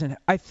think he doesn't.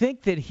 I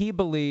think that he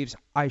believes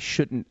I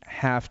shouldn't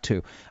have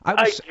to.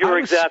 You're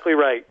exactly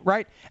right.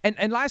 Right?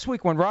 And last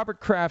week when Robert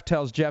Kraft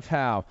tells Jeff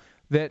Howe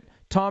that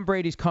Tom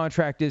Brady's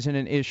contract isn't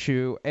an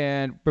issue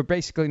and we're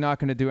basically not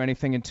going to do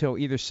anything until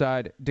either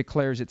side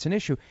declares it's an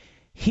issue,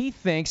 he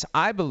thinks,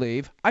 I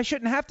believe, I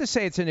shouldn't have to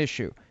say it's an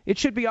issue. It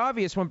should be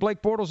obvious when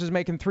Blake Bortles is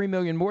making $3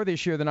 million more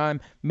this year than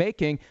I'm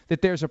making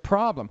that there's a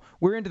problem.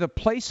 We're into the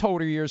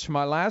placeholder years for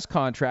my last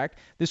contract.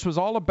 This was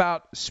all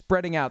about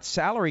spreading out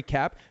salary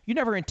cap. You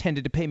never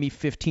intended to pay me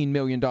 $15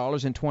 million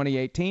in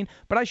 2018,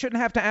 but I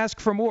shouldn't have to ask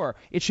for more.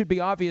 It should be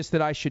obvious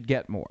that I should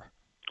get more.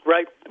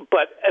 Right,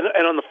 but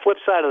and on the flip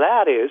side of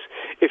that is,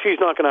 if he's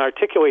not going to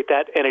articulate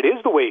that, and it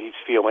is the way he's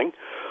feeling,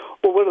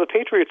 well, what are the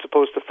Patriots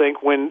supposed to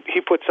think when he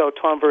puts out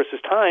Tom versus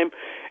Time,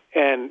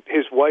 and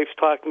his wife's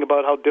talking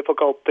about how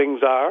difficult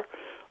things are,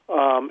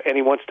 and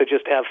he wants to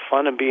just have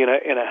fun and be in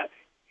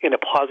a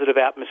positive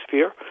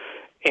atmosphere,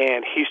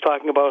 and he's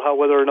talking about how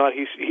whether or not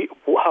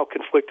how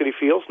conflicted he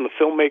feels, and the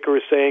filmmaker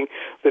is saying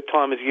that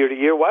Tom is year to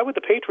year. Why would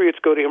the Patriots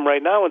go to him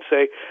right now and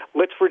say,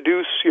 let's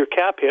reduce your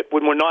cap hit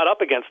when we're not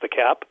up against the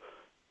cap?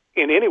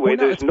 In any way,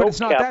 there's no cap. But it's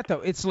not that, though.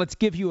 It's let's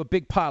give you a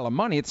big pile of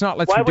money. It's not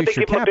let's reduce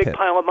your cap hit. Why would they give him a big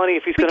pile of money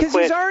if he's going to quit?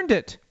 Because he's earned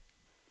it.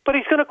 But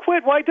he's going to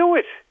quit. Why do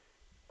it?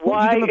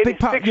 Why you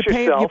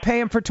pay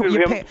him for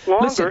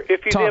longer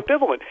if he's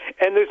ambivalent.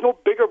 And there's no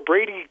bigger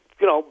Brady,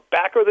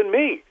 backer than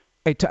me.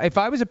 Hey, if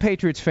I was a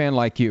Patriots fan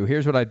like you,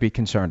 here's what I'd be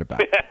concerned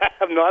about.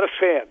 I'm not a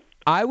fan.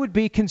 I would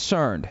be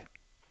concerned,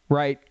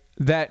 right,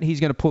 that he's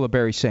going to pull a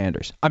Barry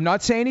Sanders. I'm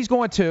not saying he's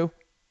going to.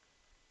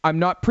 I'm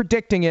not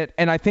predicting it,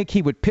 and I think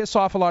he would piss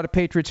off a lot of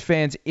Patriots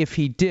fans if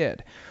he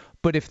did.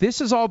 But if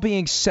this is all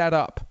being set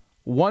up,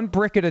 one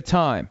brick at a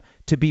time,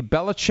 to be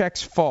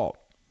Belichick's fault,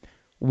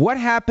 what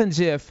happens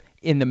if,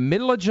 in the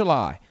middle of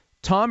July,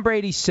 Tom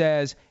Brady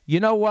says,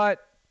 you know what,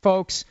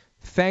 folks,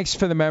 thanks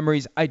for the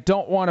memories. I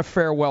don't want a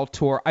farewell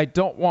tour. I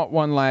don't want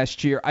one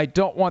last year. I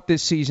don't want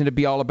this season to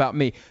be all about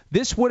me.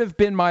 This would have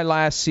been my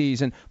last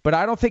season, but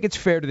I don't think it's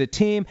fair to the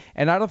team,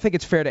 and I don't think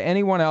it's fair to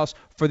anyone else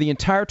for the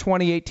entire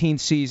 2018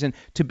 season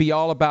to be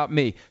all about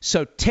me.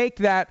 So take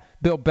that,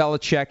 Bill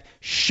Belichick.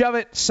 Shove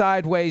it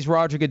sideways,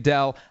 Roger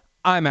Goodell.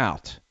 I'm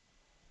out.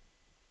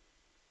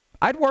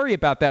 I'd worry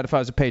about that if I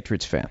was a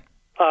Patriots fan.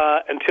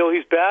 Until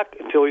he's back,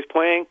 until he's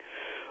playing,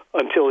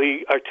 until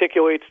he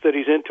articulates that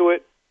he's into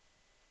it,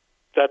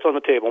 that's on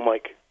the table,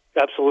 Mike.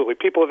 Absolutely.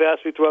 People have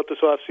asked me throughout this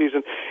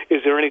offseason,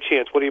 is there any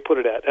chance? What do you put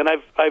it at? And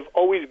I've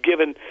always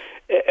given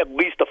at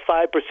least a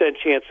 5%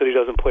 chance that he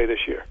doesn't play this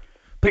year.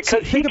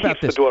 Because he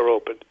keeps the door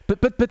open.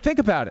 But think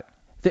about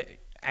it.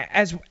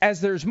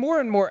 As there's more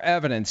and more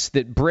evidence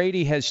that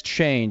Brady has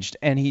changed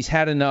and he's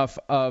had enough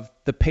of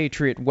the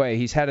Patriot way,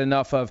 he's had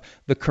enough of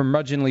the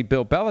curmudgeonly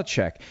Bill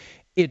Belichick,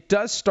 it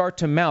does start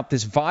to mount.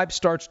 This vibe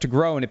starts to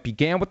grow, and it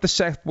began with the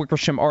Seth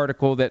Wickersham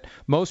article that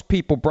most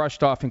people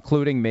brushed off,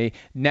 including me.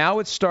 Now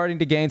it's starting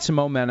to gain some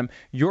momentum.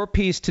 Your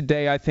piece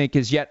today, I think,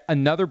 is yet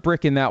another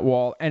brick in that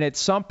wall, and at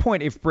some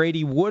point, if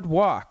Brady would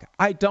walk,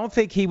 I don't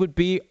think he would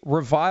be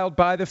reviled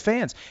by the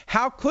fans.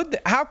 How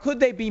could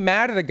they be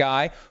mad at a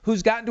guy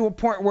who's gotten to a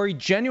point where he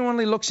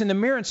genuinely looks in the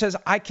mirror and says,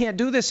 I can't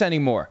do this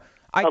anymore.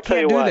 I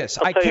can't do this.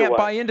 I can't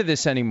buy into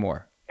this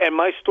anymore. And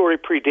my story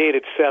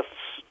predated Seth's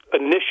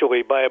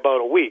initially by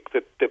about a week,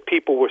 that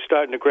people were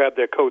starting to grab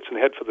their coats and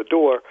head for the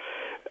door.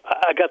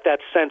 I got that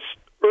sense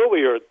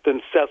earlier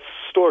than Seth's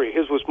story.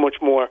 His was much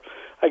more,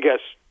 I guess,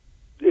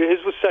 his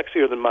was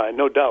sexier than mine,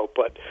 no doubt.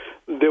 But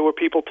there were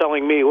people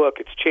telling me, look,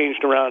 it's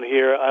changed around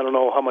here. I don't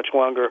know how much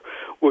longer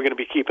we're going to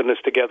be keeping this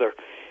together.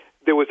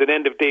 There was an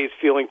end of days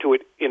feeling to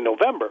it in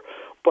November.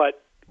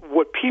 But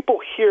what people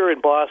here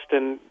in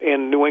Boston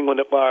and New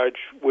England at large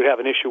would have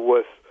an issue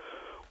with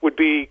would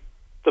be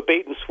the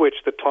bait and switch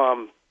that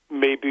Tom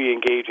may be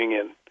engaging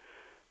in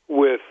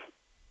with,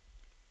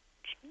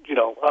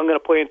 I'm going to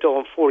play until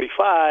I'm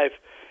 45,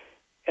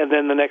 and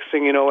then the next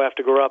thing you know,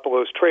 after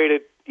Garoppolo's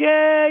traded,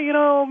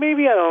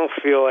 maybe I don't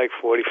feel like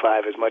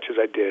 45 as much as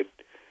I did.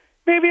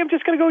 Maybe I'm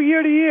just going to go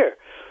year to year.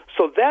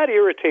 So that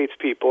irritates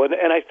people,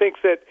 and I think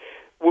that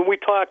when we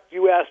talked,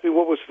 you asked me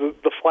what was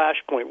the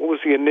flashpoint, what was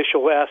the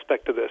initial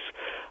aspect of this.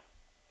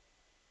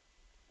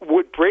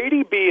 Would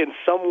Brady be in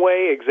some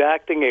way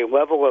exacting a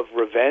level of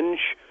revenge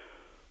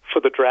for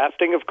the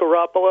drafting of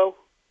Garoppolo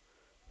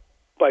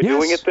by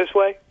doing it this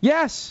way?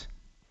 Yes.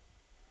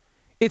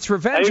 It's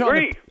revenge. I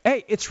agree.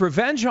 It's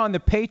revenge on the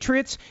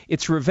Patriots.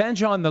 It's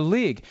revenge on the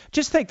league.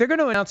 Just think, they're going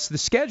to announce the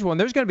schedule, and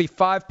there's going to be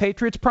 5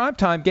 Patriots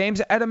primetime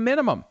games at a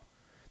minimum.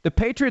 The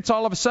Patriots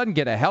all of a sudden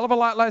get a hell of a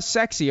lot less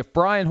sexy if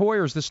Brian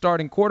Hoyer's the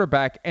starting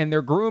quarterback, and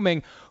they're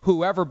grooming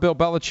whoever Bill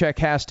Belichick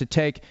has to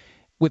take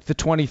with the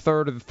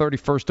 23rd or the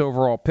 31st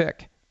overall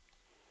pick.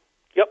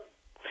 Yep.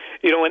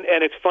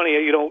 And it's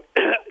funny,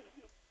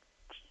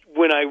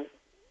 when I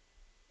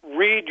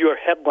read your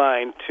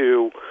headline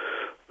to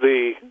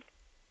the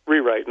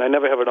rewrite, and I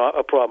never have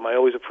a problem. I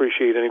always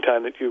appreciate any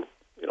time that you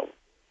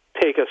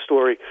take a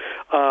story.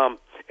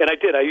 And I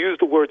did. I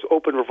used the words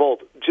open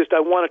revolt. Just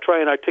I want to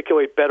try and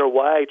articulate better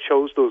why I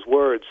chose those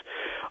words.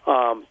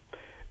 And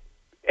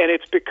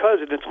it's because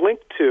it's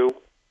linked to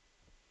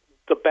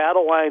the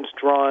battle lines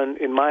drawn,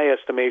 in my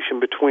estimation,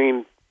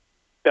 between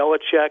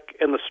Belichick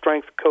and the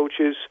strength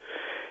coaches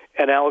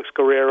and Alex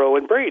Guerrero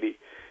and Brady.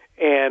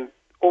 And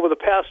over the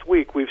past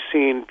week, we've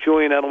seen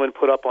Julian Edelman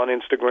put up on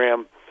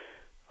Instagram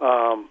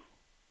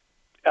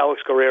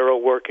Alex Guerrero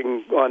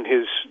working on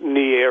his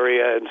knee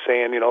area and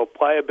saying,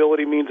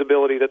 pliability means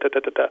ability, But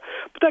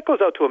that goes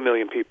out to 1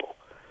 million people.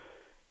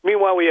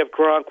 Meanwhile, we have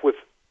Gronk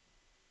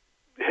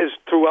has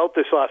throughout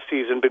this off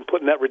season been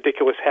putting that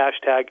ridiculous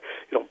hashtag,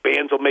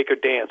 bands will make her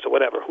dance or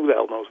whatever. Who the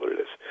hell knows what it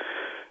is?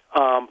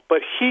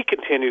 But he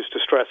continues to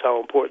stress how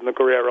important the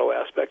Guerrero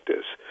aspect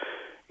is.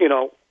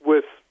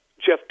 With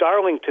Jeff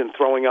Darlington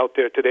throwing out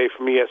there today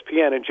from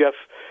ESPN, and Jeff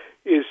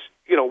is,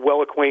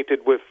 well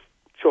acquainted with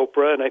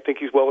Chopra, and I think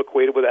he's well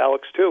acquainted with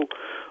Alex too,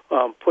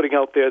 putting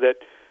out there that,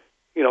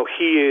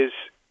 he is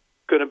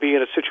going to be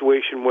in a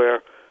situation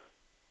where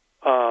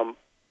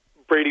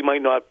Brady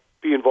might not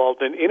be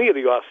involved in any of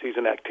the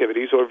off-season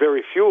activities, or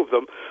very few of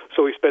them,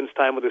 so he spends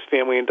time with his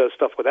family and does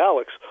stuff with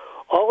Alex.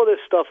 All of this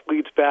stuff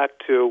leads back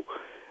to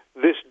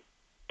this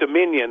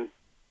dominion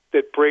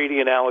that Brady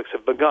and Alex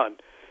have begun.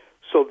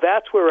 So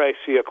that's where I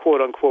see a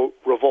quote-unquote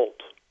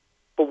revolt.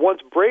 But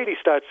once Brady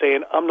starts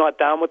saying, I'm not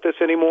down with this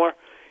anymore,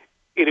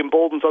 it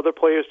emboldens other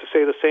players to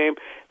say the same.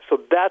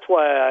 So that's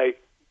why I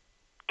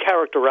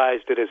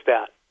characterized it as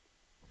that.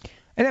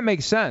 And it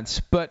makes sense.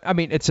 But,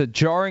 it's a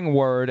jarring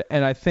word,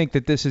 and I think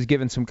that this has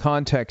given some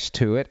context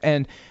to it.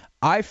 And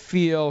I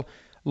feel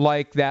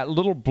like that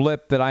little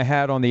blip that I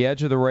had on the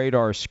edge of the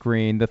radar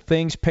screen, the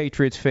things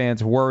Patriots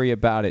fans worry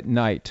about at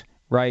night,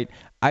 right?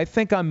 I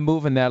think I'm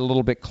moving that a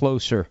little bit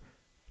closer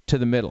to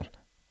the middle.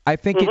 I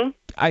think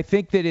I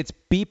think that it's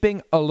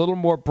beeping a little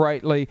more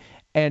brightly,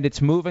 and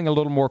it's moving a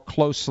little more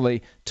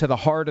closely to the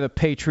heart of the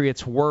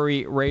Patriots'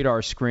 worry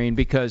radar screen,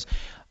 because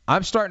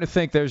I'm starting to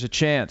think there's a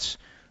chance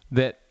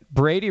that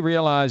Brady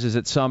realizes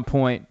at some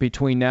point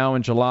between now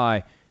and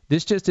July,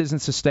 this just isn't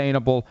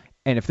sustainable,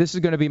 and if this is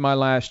going to be my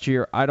last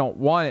year, I don't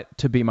want it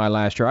to be my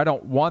last year. I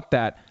don't want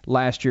that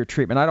last year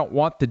treatment. I don't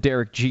want the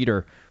Derek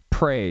Jeter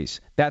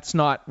praise. That's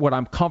not what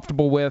I'm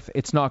comfortable with.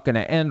 It's not going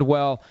to end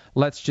well.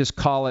 Let's just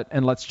call it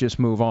and let's just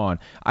move on.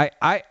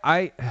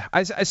 I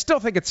still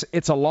think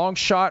it's a long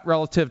shot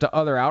relative to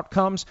other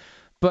outcomes,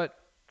 but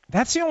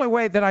that's the only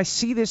way that I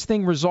see this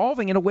thing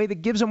resolving in a way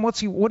that gives him what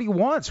he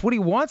wants. What he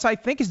wants, I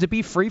think, is to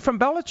be free from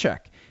Belichick,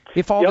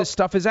 if all this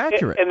stuff is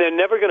accurate. And they're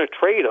never going to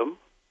trade him,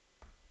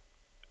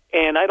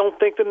 and I don't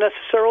think that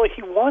necessarily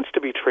he wants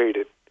to be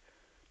traded.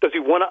 Does he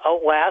want to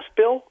outlast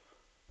Bill?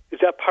 Is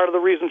that part of the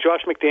reason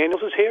Josh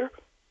McDaniels is here?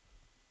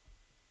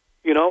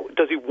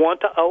 Does he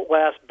want to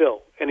outlast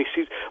Bill? And he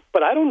sees,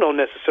 but I don't know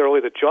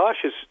necessarily that Josh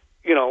is,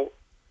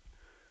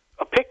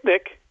 a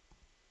picnic.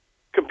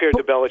 compared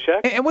to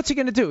Belichick. And what's he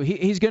going to do?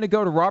 He's going to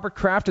go to Robert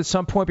Kraft at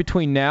some point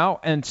between now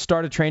and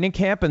start a training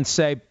camp and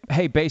say,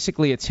 hey,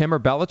 basically it's him or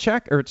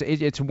Belichick, or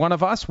it's one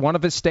of us, one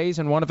of us stays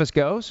and one of us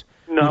goes?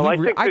 No,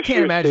 I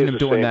can't imagine him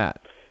doing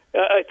that.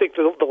 I think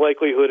the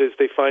likelihood is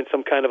they find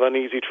some kind of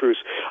uneasy truce.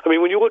 I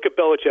mean, when you look at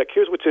Belichick,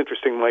 here's what's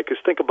interesting, Mike, is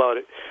think about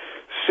it.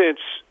 Since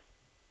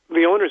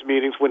the owners'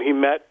 meetings, when he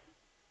met,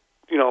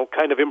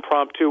 kind of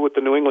impromptu with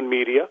the New England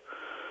media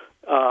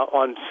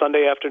on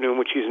Sunday afternoon,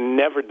 which he's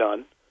never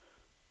done,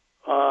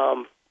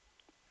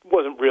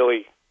 wasn't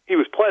really, he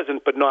was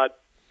pleasant but not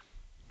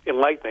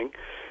enlightening.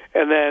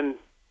 And then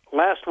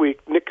last week,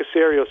 Nick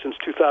Caserio, since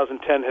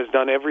 2010, has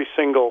done every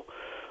single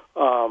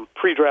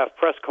pre-draft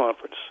press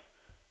conference.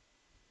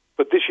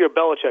 But this year,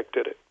 Belichick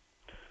did it.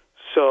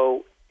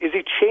 So is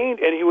he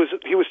changed? And he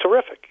was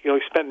terrific. He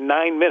spent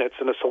 9 minutes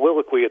in a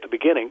soliloquy at the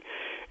beginning,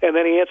 and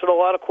then he answered a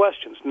lot of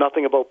questions.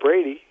 Nothing about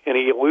Brady, and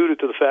he alluded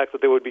to the fact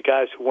that there would be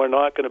guys who were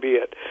not going to be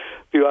at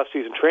the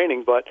off-season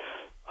training. But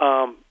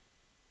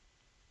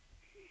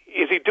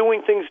is he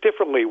doing things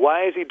differently?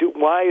 Why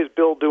is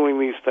Bill doing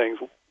these things?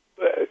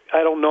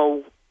 I don't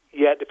know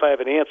yet if I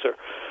have an answer.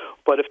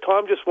 But if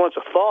Tom just wants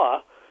a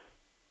thaw,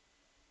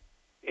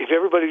 if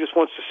everybody just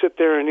wants to sit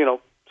there and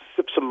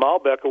sip some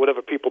Malbec or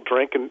whatever people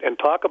drink and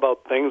talk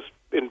about things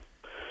in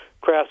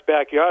Kraft's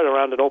backyard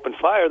around an open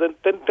fire, then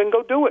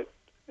go do it.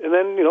 And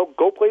then,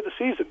 go play the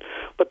season.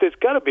 But there's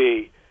got to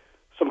be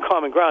some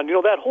common ground.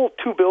 That whole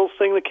two Bills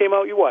thing that came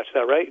out, you watched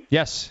that, right?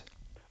 Yes.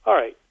 All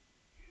right.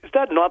 Is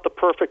that not the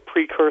perfect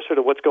precursor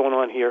to what's going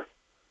on here?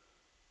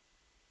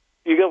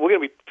 We're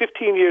going to be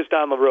 15 years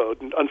down the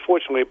road, and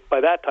unfortunately,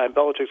 by that time,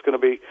 Belichick's going to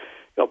be,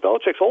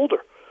 Belichick's older.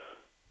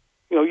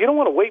 You don't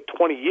want to wait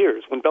 20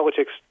 years when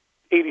Belichick's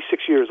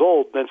 86 years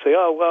old and then say,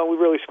 oh, well, we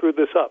really screwed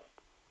this up.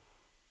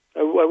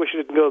 I wish it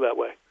didn't go that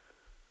way.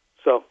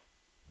 So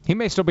he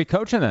may still be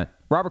coaching then.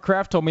 Robert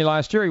Kraft told me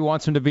last year he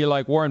wants him to be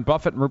like Warren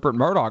Buffett and Rupert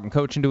Murdoch and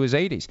coach into his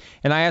 80s.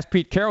 And I asked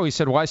Pete Carroll, he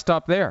said, why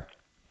stop there?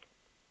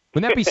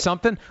 Wouldn't that be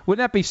something?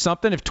 Wouldn't that be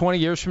something if 20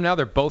 years from now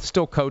they're both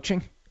still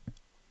coaching?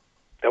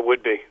 That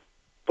would be.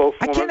 Both.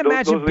 I can't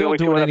imagine Bill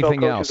doing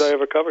anything else. I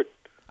ever covered.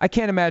 I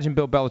can't imagine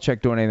Bill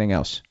Belichick doing anything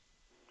else.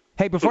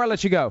 Hey, before I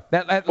let you go,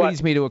 that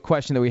leads me to a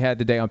question that we had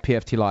today on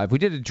PFT Live. We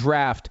did a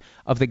draft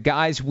of the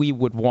guys we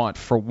would want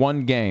for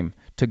one game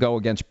to go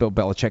against Bill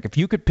Belichick. If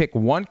you could pick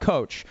one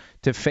coach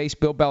to face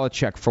Bill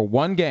Belichick for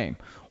one game,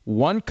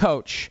 one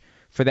coach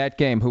for that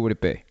game, who would it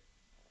be?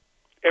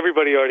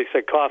 Everybody already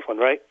said Coughlin,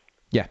 right?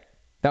 Yeah,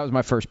 that was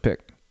my first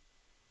pick.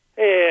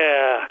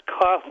 Yeah,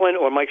 Coughlin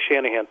or Mike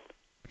Shanahan.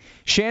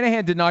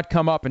 Shanahan did not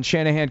come up, and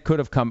Shanahan could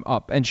have come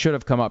up and should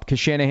have come up because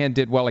Shanahan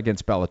did well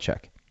against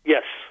Belichick.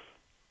 Yes.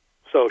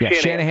 So yeah,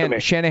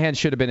 Shanahan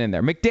should have been in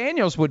there.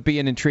 McDaniels would be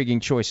an intriguing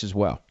choice as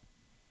well.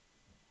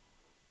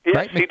 Yes,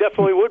 right? He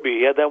definitely would be.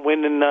 He had that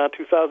win in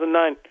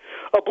 2009.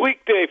 A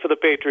bleak day for the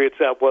Patriots,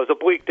 that was. A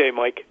bleak day,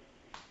 Mike.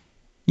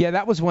 Yeah,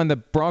 that was when the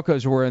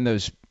Broncos were in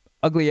those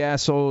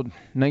ugly-ass old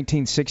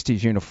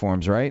 1960s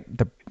uniforms, right?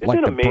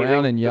 Like the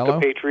brown and yellow.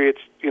 The Patriots,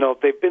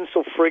 they've been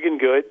so friggin'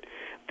 good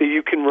that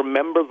you can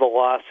remember the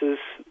losses.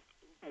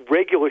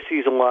 Regular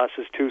season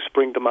losses, too,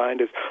 spring to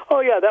mind.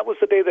 Oh, yeah, that was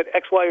the day that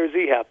X, Y, or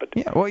Z happened.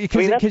 Yeah, well,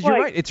 because you're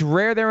right. It's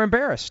rare they're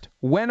embarrassed.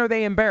 When are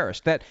they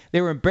embarrassed? That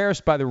they were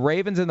embarrassed by the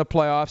Ravens in the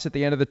playoffs at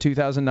the end of the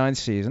 2009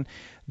 season.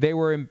 They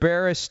were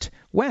embarrassed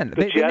when?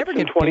 They never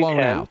get blown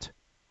out.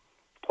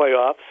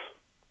 Playoffs.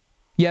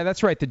 Yeah,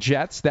 that's right. The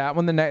Jets, that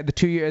one, the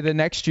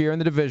next year in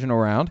the divisional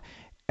round.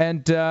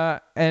 And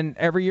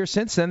every year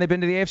since then, they've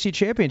been to the AFC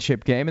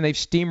Championship game, and they've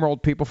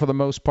steamrolled people for the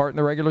most part in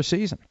the regular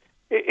season.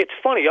 It's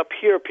funny, up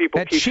here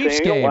people keep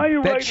saying, why are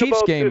you writing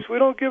about this? We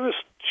don't give a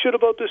shit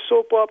about this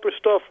soap opera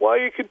stuff. Why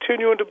are you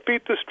continuing to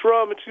beat this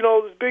drum? It's,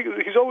 this big.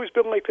 He's always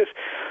been like this.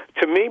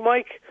 To me,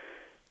 Mike,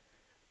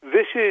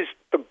 this is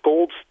the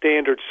gold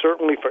standard,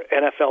 certainly for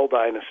NFL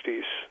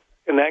dynasties.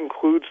 And that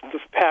includes the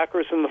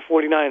Packers and the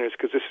 49ers,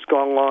 because this has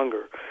gone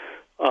longer.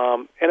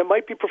 And it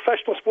might be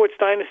professional sports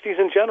dynasties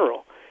in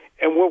general.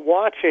 And we're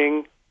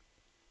watching,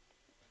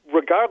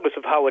 regardless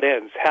of how it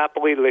ends,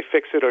 happily do they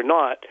fix it or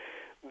not,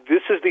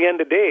 this is the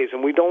end of days, and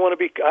I don't want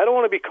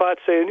to be caught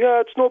saying, yeah,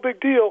 it's no big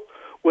deal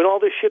when all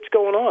this shit's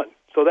going on.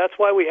 So that's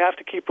why we have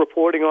to keep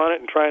reporting on it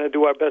and trying to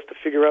do our best to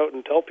figure out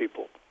and tell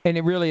people. And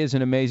it really is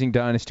an amazing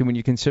dynasty when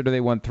you consider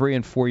they won 3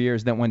 and 4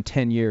 years, then won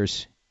 10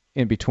 years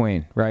in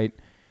between, right?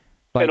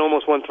 And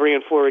almost won 3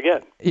 and 4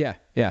 again. Yeah.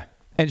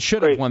 And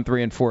should have won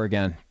 3 and 4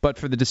 again, but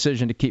for the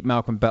decision to keep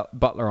Malcolm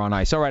Butler on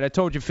ice. All right, I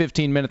told you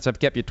 15 minutes. I've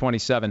kept you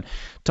 27.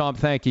 Tom,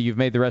 thank you. You've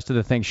made the rest of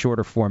the thing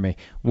shorter for me.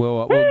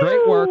 Well,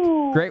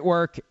 great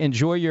work.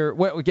 Enjoy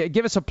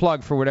give us a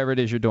plug for whatever it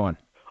is you're doing.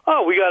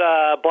 Oh, we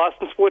got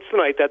Boston Sports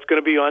Tonight. That's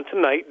going to be on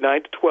tonight,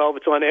 9 to 12.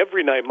 It's on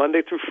every night,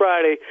 Monday through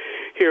Friday,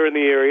 here in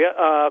the area.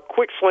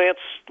 Quick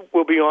Slants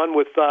will be on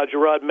with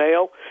Gerard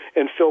Mayo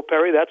and Phil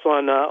Perry. That's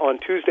on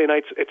Tuesday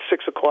nights at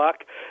 6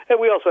 o'clock. And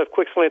we also have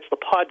Quick Slants, the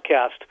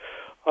podcast,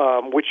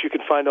 which you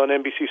can find on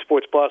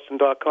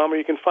NBCSportsBoston.com, or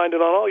you can find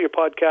it on all your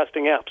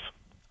podcasting apps.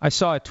 I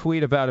saw a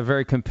tweet about a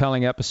very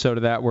compelling episode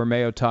of that where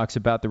Mayo talks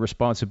about the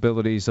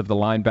responsibilities of the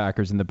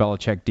linebackers in the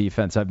Belichick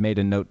defense. I've made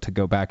a note to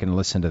go back and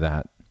listen to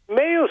that.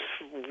 Mayo's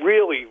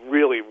really,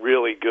 really,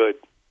 really good.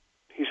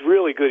 He's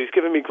really good. He's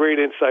given me great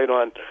insight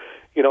on,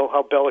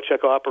 how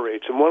Belichick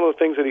operates. And one of the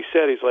things that he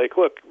said, he's like,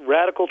 look,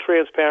 radical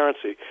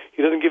transparency.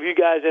 He doesn't give you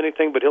guys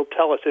anything, but he'll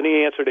tell us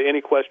any answer to any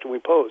question we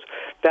pose.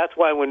 That's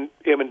why when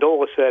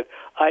Amendola said,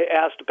 I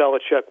asked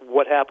Belichick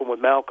what happened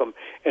with Malcolm,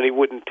 and he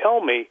wouldn't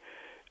tell me,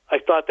 I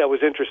thought that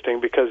was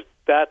interesting because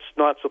that's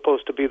not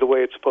supposed to be the way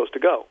it's supposed to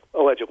go,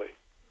 allegedly.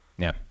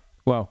 Yeah.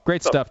 Well,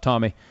 great stuff,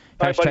 Tommy.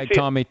 Hashtag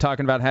Tommy,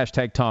 talking about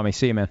hashtag Tommy.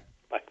 See you, man.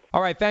 Bye.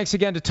 All right, thanks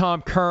again to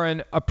Tom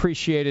Curran.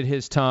 Appreciated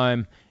his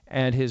time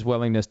and his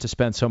willingness to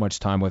spend so much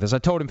time with us. I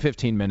told him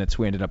 15 minutes.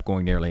 We ended up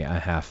going nearly a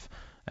half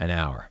an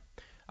hour.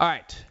 All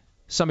right,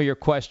 some of your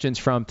questions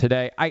from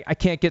today. I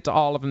can't get to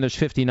all of them. There's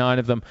 59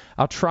 of them.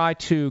 I'll try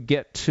to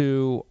get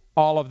to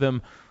all of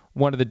them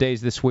one of the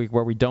days this week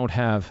where we don't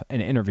have an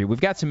interview. We've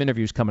got some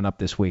interviews coming up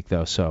this week,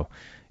 though, so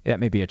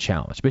that may be a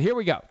challenge. But here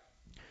we go.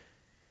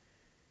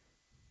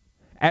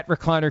 At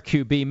Recliner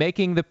QB,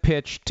 making the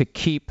pitch to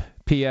keep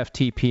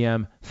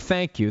PFTPM.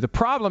 Thank you. The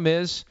problem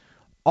is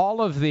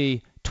all of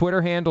the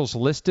Twitter handles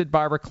listed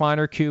by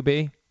Recliner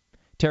QB,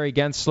 Terry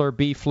Gensler,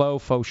 B-Flow,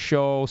 Faux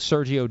Show,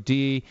 Sergio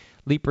D,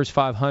 Leapers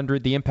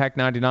 500, The Impact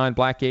 99,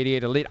 Black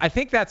 88 Elite. I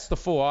think that's the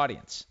full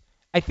audience.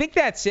 I think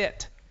that's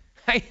it.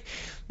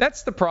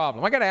 That's the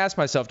problem. I got to ask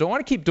myself, do I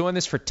want to keep doing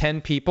this for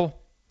 10 people?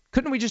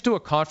 Couldn't we just do a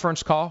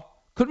conference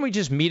call? Couldn't we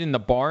just meet in the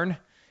barn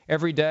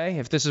every day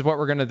if this is what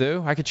we're going to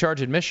do? I could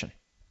charge admission.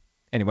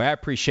 Anyway, I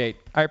appreciate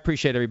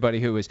everybody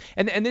who is.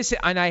 And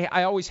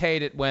I always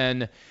hate it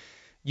when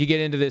you get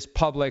into this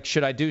public,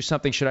 should I do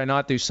something, should I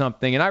not do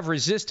something? And I've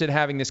resisted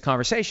having this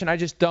conversation. I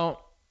just don't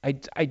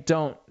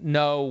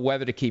know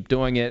whether to keep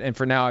doing it. And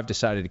for now, I've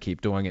decided to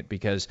keep doing it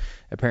because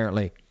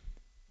apparently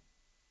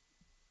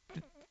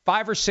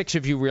 5 or 6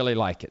 of you really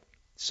like it.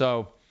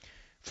 So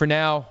for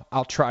now,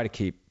 I'll try to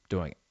keep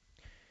doing it.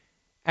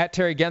 At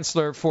Terry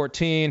Gensler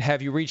 14,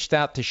 have you reached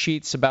out to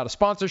Sheetz about a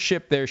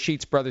sponsorship? Their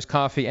Sheetz Brothers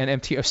Coffee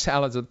and MTO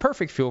Salads are the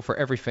perfect fuel for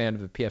every fan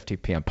of the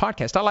PFTPM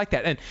podcast. I like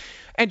that.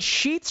 And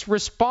Sheetz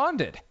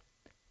responded.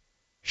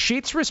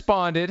 Sheetz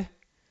responded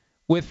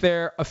with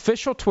their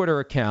official Twitter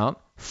account,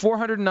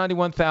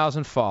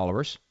 491,000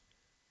 followers,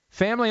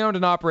 family owned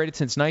and operated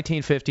since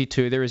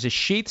 1952. There is a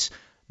Sheetz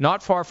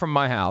not far from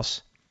my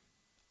house.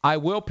 I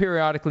will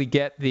periodically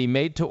get the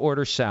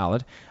made-to-order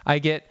salad. I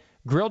get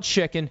grilled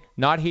chicken,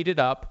 not heated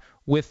up,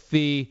 with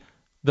the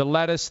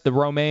lettuce, the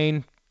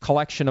romaine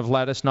collection of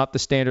lettuce, not the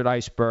standard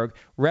iceberg,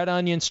 red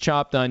onions,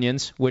 chopped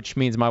onions, which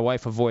means my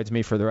wife avoids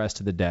me for the rest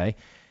of the day,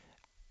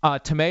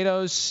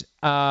 tomatoes,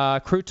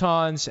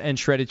 croutons, and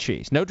shredded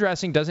cheese. No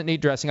dressing, doesn't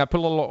need dressing. I put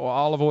a little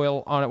olive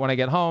oil on it when I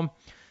get home,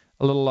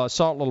 a little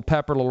salt, a little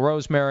pepper, a little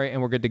rosemary,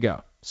 and we're good to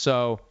go.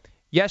 So,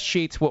 yes,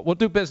 Sheetz, we'll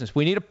do business.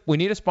 We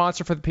need a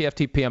sponsor for the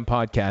PFTPM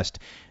podcast,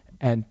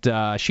 and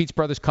Sheetz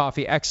Brothers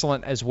Coffee,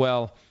 excellent as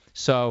well.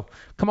 So,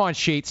 come on,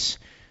 Sheetz.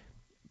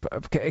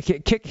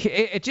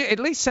 At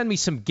least send me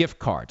some gift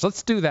cards.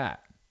 Let's do that.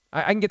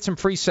 I can get some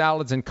free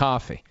salads and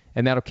coffee,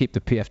 and that'll keep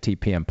the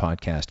PFTPM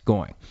podcast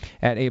going.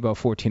 At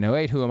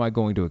ABO1408, who am I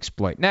going to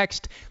exploit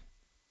next?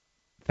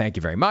 Thank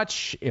you very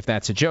much. If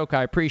that's a joke,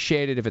 I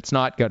appreciate it. If it's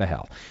not, go to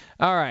hell.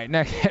 All right,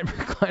 next at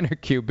Recliner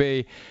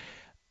QB.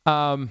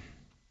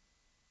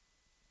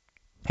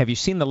 Have you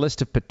seen the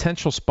list of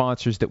potential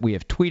sponsors that we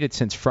have tweeted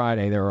since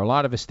Friday? There are a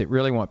lot of us that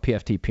really want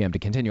PFTPM to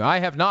continue. I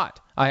have not,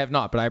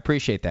 but I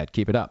appreciate that.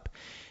 Keep it up.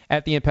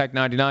 At the Impact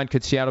 99,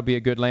 could Seattle be a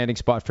good landing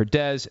spot for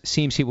Dez?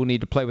 Seems he will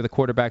need to play with a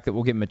quarterback that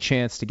will give him a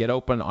chance to get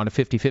open on a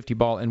 50-50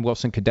 ball, and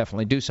Wilson could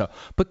definitely do so.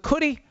 But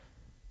could he?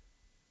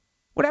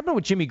 What happened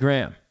with Jimmy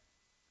Graham?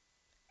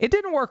 It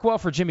didn't work well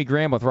for Jimmy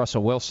Graham with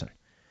Russell Wilson.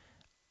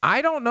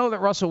 I don't know that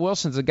Russell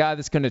Wilson's a guy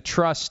that's going to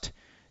trust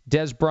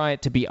Dez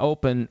Bryant to be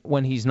open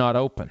when he's not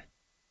open.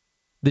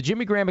 The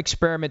Jimmy Graham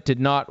experiment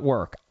did not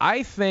work.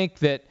 I think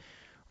that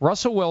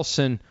Russell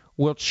Wilson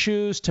will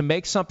choose to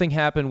make something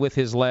happen with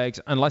his legs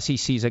unless he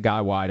sees a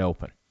guy wide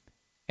open.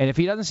 And if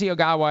he doesn't see a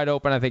guy wide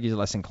open, I think he's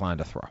less inclined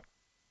to throw.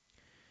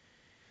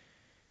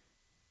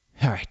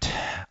 All right.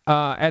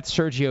 At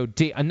Sergio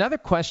D, another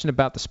question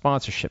about the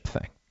sponsorship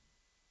thing.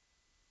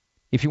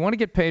 If you want to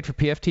get paid for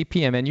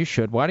PFTPM, and you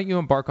should, why don't you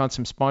embark on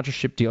some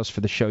sponsorship deals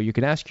for the show? You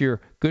can ask your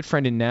good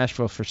friend in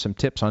Nashville for some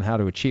tips on how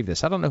to achieve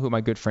this. I don't know who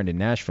my good friend in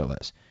Nashville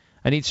is.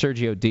 I need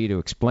Sergio D to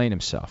explain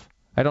himself.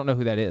 I don't know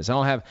who that is. I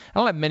don't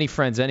have many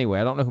friends anyway.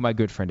 I don't know who my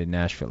good friend in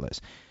Nashville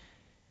is.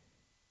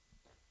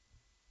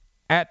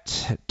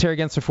 At Terry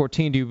Gensler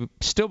 14, do you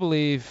still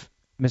believe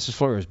Mrs.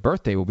 Flora's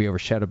birthday will be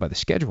overshadowed by the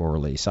schedule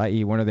release,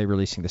 i.e., when are they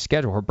releasing the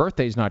schedule? Her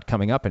birthday is not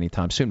coming up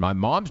anytime soon. My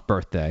mom's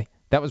birthday,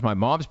 that was my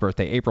mom's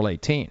birthday, April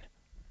 18.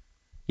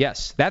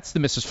 Yes, that's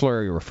the Mrs.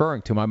 Flora you're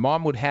referring to. My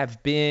mom would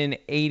have been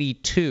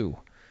 82.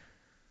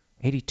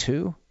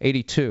 82?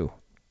 82.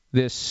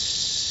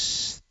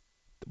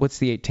 What's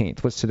the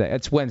 18th? What's today?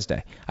 It's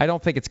Wednesday. I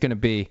don't think it's going to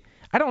be.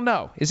 I don't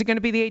know. Is it going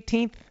to be the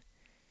 18th?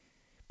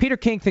 Peter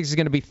King thinks it's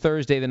going to be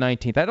Thursday the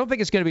 19th. I don't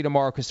think it's going to be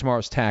tomorrow because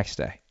tomorrow's tax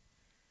day.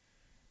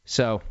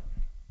 So,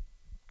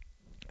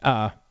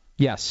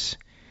 yes.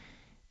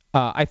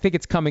 I think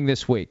it's coming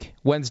this week,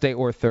 Wednesday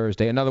or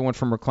Thursday. Another one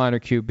from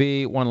Recliner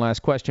QB. One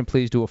last question.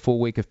 Please do a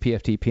full week of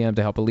PFT PM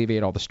to help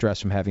alleviate all the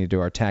stress from having to do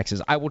our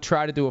taxes. I will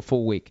try to do a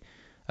full week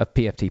of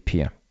PFT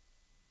PM.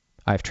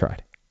 I've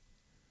tried.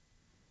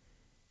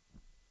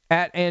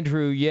 At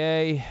Andrew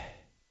Ye,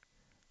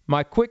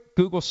 my quick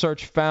Google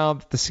search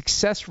found that the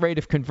success rate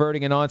of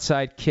converting an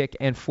onside kick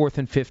and 4th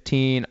and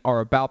 15 are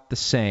about the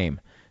same,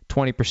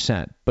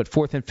 20%. But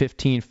 4th and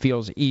 15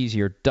 feels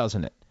easier,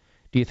 doesn't it?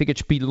 Do you think it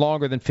should be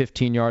longer than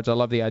 15 yards? I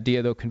love the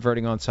idea, though.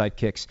 Converting onside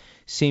kicks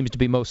seems to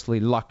be mostly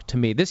luck to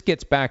me. This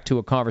gets back to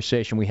a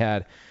conversation we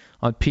had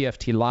on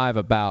PFT Live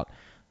about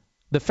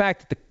the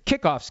fact that the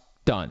kickoff's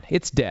done.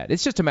 It's dead.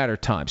 It's just a matter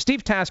of time.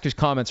 Steve Tasker's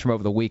comments from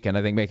over the weekend,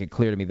 I think, make it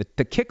clear to me that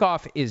the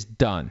kickoff is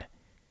done.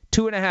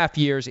 2.5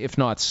 years, if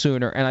not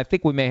sooner, and I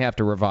think we may have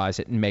to revise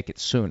it and make it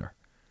sooner.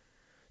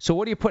 So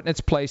what do you put in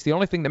its place? The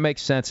only thing that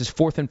makes sense is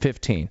 4th and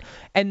 15.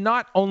 And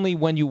not only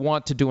when you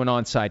want to do an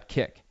onside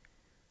kick,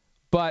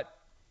 but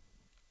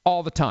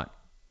all the time.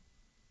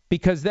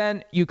 Because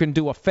then you can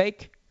do a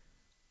fake,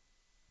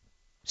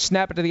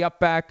 snap it to the up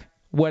back,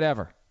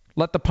 whatever.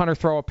 Let the punter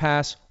throw a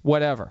pass,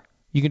 whatever.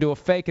 You can do a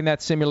fake, and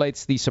that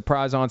simulates the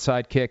surprise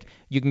onside kick.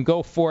 You can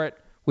go for it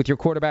with your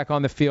quarterback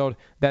on the field.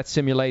 That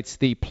simulates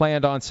the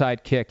planned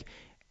onside kick.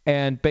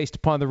 And based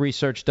upon the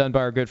research done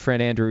by our good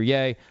friend Andrew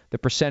Ye, the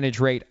percentage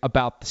rate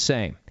about the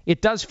same.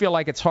 It does feel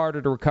like it's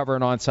harder to recover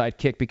an onside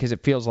kick because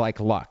it feels like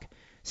luck.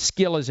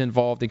 Skill is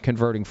involved in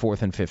converting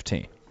 4th and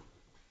 15.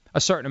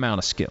 A certain amount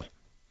of skill.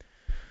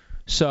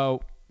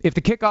 So if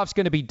the kickoff's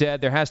going to be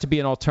dead, there has to be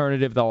an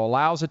alternative that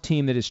allows a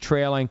team that is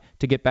trailing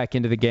to get back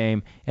into the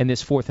game, and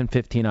this 4th and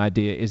 15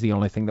 idea is the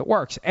only thing that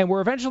works. And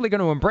we're eventually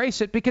going to embrace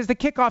it because the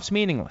kickoff's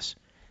meaningless,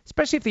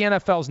 especially if the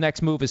NFL's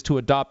next move is to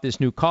adopt this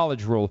new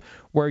college rule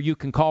where you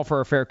can call for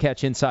a fair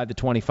catch inside the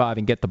 25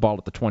 and get the ball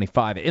at the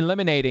 25,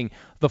 eliminating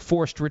the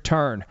forced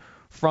return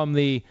from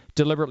the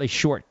deliberately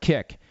short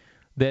kick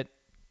that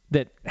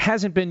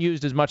hasn't been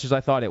used as much as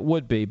I thought it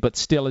would be, but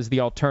still is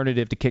the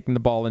alternative to kicking the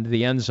ball into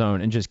the end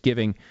zone and just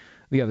giving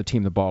the other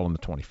team the ball on the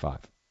 25.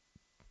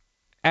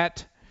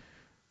 At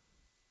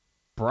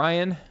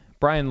Brian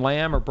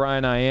Lamb or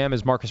Brian I Am,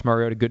 is Marcus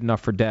Mariota good enough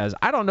for Dez?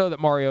 I don't know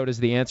that Mariota is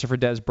the answer for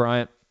Dez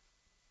Bryant.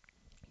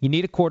 You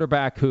need a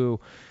quarterback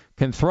who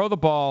can throw the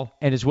ball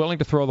and is willing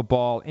to throw the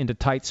ball into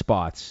tight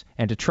spots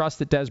and to trust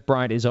that Dez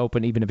Bryant is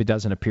open even if it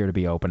doesn't appear to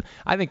be open.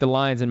 I think the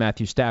Lions and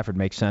Matthew Stafford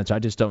make sense. I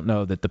just don't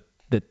know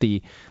that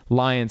the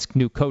Lions'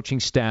 new coaching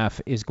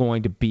staff is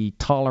going to be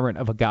tolerant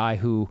of a guy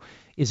who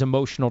is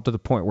emotional to the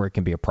point where it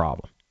can be a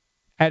problem.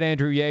 At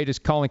Andrew Ye, does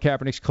Colin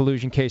Kaepernick's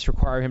collusion case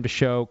require him to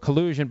show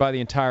collusion by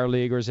the entire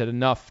league, or is it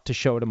enough to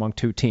show it among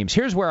two teams?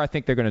 Here's where I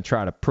think they're going to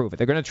try to prove it.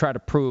 They're going to try to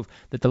prove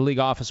that the league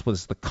office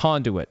was the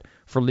conduit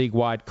for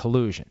league-wide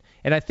collusion.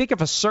 And I think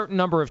if a certain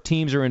number of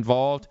teams are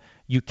involved,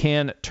 you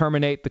can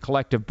terminate the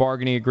collective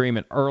bargaining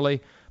agreement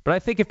early. But I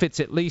think if it's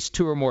at least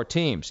 2 or more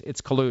teams,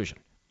 it's collusion.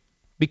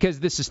 Because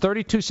this is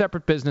 32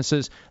 separate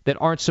businesses that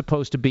aren't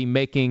supposed to be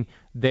making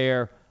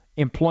their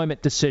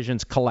employment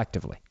decisions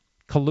collectively.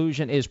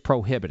 Collusion is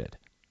prohibited.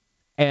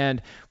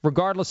 And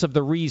regardless of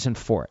the reason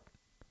for it,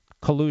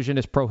 collusion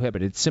is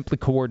prohibited. It's simply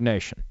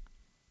coordination.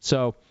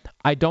 So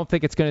I don't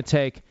think it's going to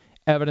take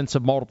evidence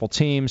of multiple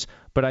teams,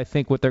 but I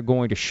think what they're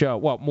going to show,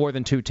 well, more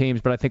than 2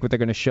 teams, but I think what they're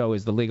going to show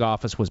is the league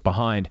office was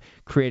behind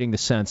creating the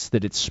sense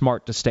that it's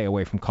smart to stay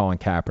away from Colin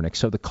Kaepernick.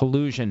 So the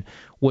collusion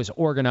was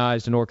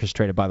organized and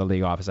orchestrated by the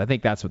league office. I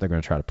think that's what they're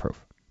going to try to prove.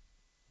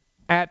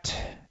 At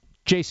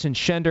Jason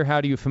Schender, how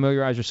do you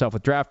familiarize yourself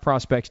with draft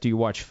prospects? Do you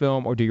watch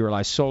film, or do you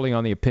rely solely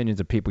on the opinions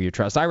of people you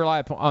trust? I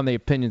rely on the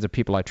opinions of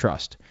people I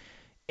trust,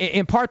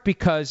 in part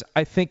because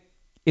I think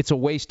it's a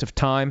waste of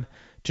time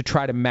to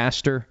try to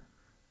master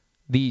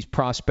these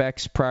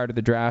prospects prior to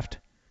the draft.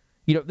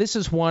 You know, this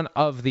is one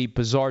of the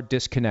bizarre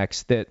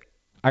disconnects that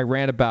I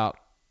rant about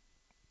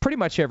pretty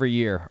much every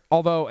year,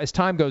 although as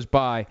time goes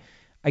by,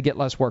 I get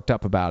less worked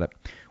up about it.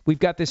 We've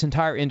got this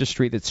entire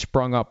industry that's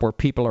sprung up where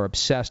people are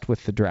obsessed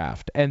with the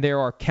draft, and there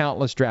are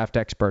countless draft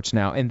experts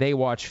now, and they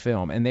watch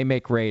film, and they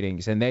make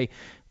ratings, and they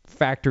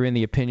factor in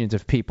the opinions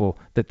of people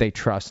that they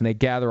trust, and they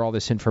gather all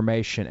this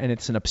information, and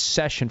it's an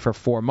obsession for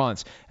 4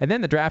 months. And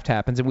then the draft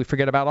happens, and we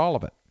forget about all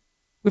of it.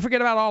 We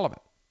forget about all of it.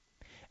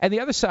 And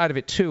the other side of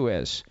it, too,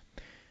 is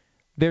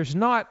there's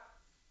not,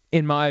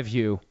 in my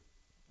view,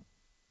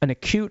 an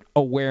acute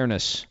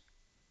awareness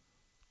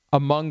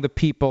among the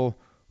people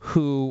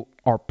who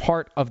are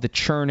part of the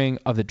churning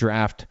of the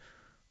draft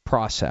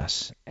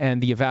process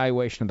and the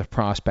evaluation of the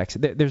prospects.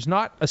 There's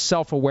not a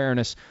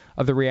self-awareness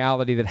of the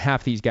reality that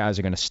half these guys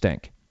are going to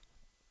stink.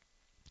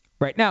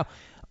 Right now,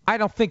 I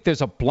don't think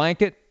there's a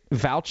blanket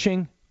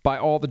vouching by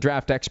all the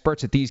draft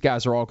experts that these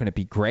guys are all going to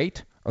be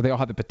great, or they all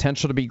have the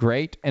potential to be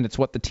great, and it's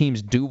what the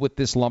teams do with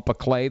this lump of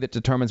clay that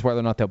determines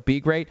whether or not they'll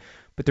be great.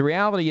 But the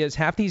reality is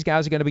half these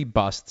guys are going to be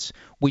busts.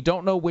 We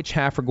don't know which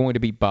half are going to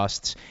be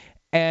busts.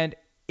 And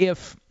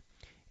if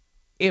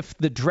if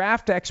the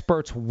draft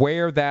experts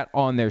wear that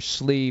on their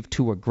sleeve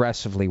too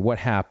aggressively, what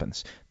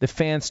happens? The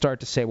fans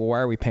start to say, well, why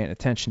are we paying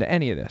attention to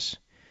any of this?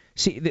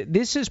 See,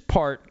 this is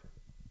part,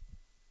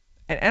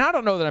 and I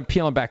don't know that I'm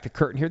peeling back the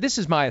curtain here. This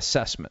is my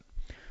assessment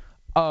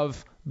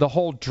of the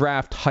whole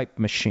draft hype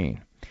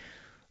machine.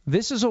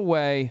 This is a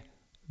way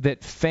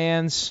that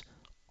fans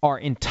are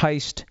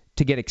enticed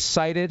to get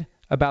excited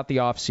about the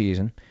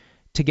offseason,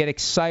 to get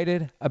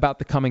excited about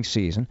the coming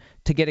season,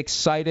 to get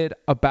excited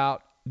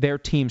about their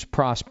team's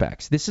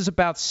prospects. This is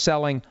about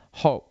selling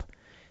hope.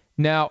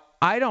 Now,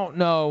 I don't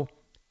know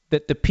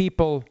that the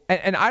people,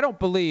 and I don't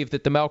believe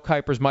that the Mel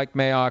Kipers, Mike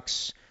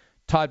Mayock's,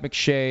 Todd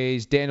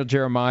McShay's, Daniel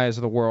Jeremiah's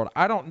of the world,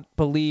 I don't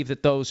believe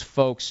that those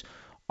folks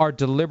are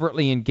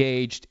deliberately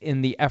engaged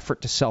in the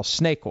effort to sell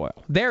snake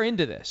oil. They're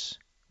into this,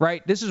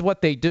 right? This is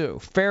what they do,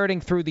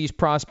 ferreting through these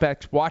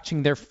prospects,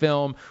 watching their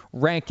film,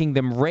 ranking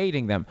them,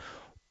 rating them.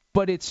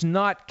 But it's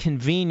not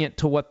convenient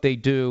to what they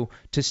do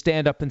to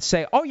stand up and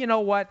say, oh, you know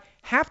what?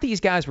 Half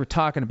these guys we're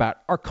talking about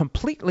are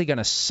completely going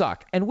to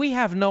suck, and we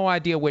have no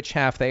idea which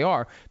half they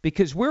are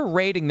because we're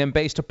rating them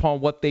based upon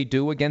what they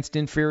do against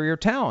inferior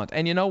talent.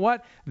 And you know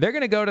what? They're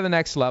going to go to the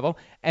next level,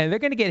 and they're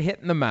going to get hit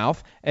in the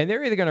mouth, and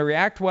they're either going to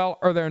react well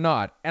or they're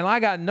not. And I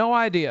got no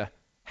idea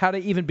how to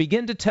even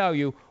begin to tell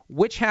you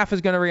which half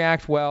is going to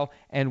react well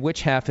and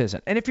which half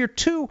isn't. And if you're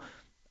too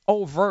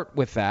overt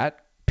with that,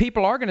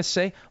 people are going to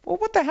say, well,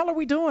 what the hell are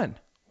we doing?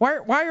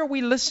 Why are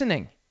we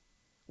listening?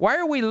 Why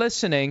are we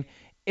listening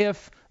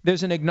if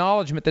there's an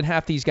acknowledgement that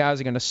half these guys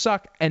are going to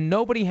suck and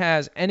nobody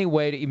has any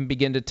way to even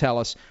begin to tell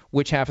us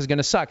which half is going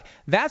to suck?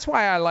 That's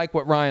why I like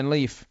what Ryan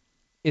Leaf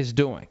is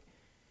doing.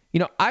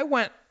 You know, I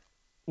went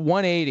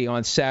 180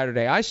 on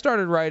Saturday. I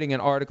started writing an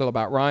article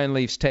about Ryan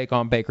Leaf's take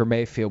on Baker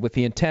Mayfield with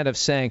the intent of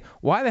saying,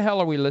 why the hell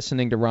are we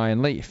listening to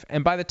Ryan Leaf?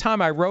 And by the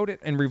time I wrote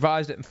it and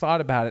revised it and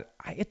thought about it,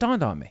 it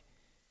dawned on me.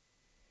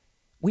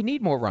 We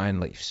need more Ryan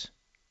Leafs.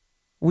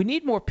 We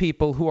need more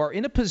people who are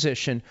in a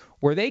position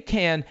where they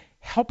can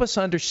help us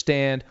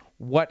understand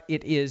what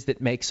it is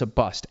that makes a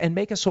bust and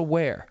make us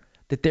aware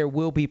that there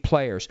will be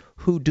players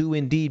who do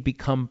indeed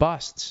become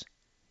busts.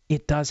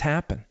 It does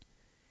happen.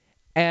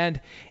 And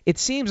it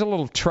seems a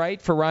little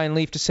trite for Ryan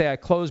Leaf to say, I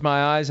close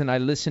my eyes and I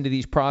listen to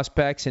these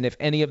prospects, and if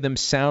any of them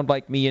sound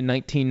like me in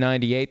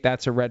 1998,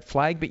 that's a red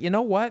flag. But you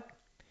know what?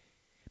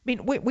 I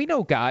mean, we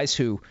know guys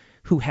who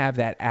have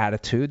that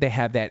attitude, they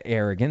have that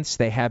arrogance,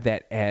 they have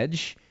that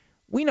edge.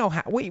 We know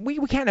how we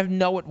kind of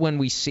know it when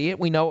we see it,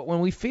 we know it when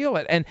we feel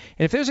it. And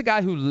if there's a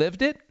guy who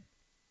lived it,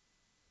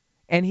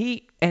 and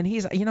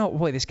he's, you know,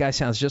 boy, this guy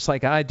sounds just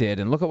like I did,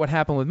 and look at what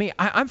happened with me.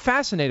 I'm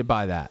fascinated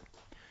by that.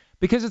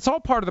 Because it's all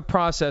part of the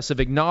process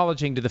of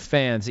acknowledging to the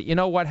fans that, you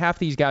know what, half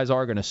these guys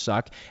are going to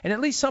suck, and at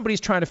least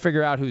somebody's trying to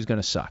figure out who's going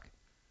to suck.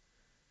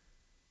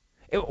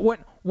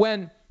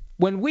 When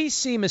we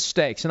see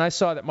mistakes, and I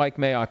saw that Mike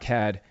Mayock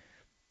had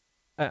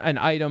an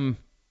item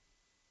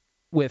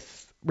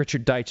with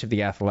Richard Deitch of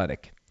The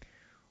Athletic,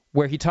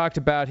 where he talked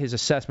about his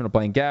assessment of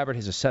Blaine Gabbert,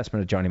 his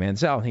assessment of Johnny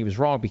Manziel, and he was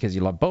wrong because he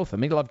loved both of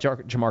them. He loved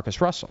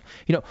Jamarcus Russell.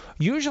 You know,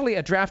 usually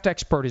a draft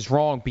expert is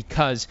wrong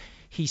because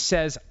he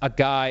says a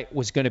guy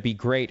was going to be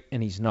great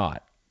and he's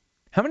not.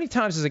 How many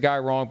times is a guy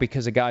wrong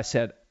because a guy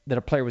said that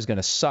a player was going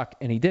to suck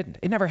and he didn't?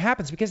 It never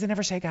happens because they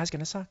never say a guy's going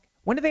to suck.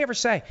 When do they ever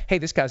say, hey,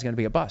 this guy's going to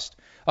be a bust?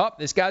 Oh,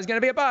 this guy's going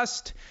to be a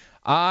bust.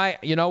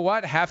 You know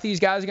what? Half these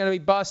guys are going to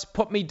be busts.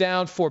 Put me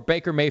down for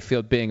Baker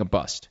Mayfield being a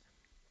bust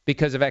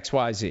because of X,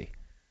 Y, Z.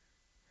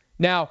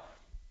 Now,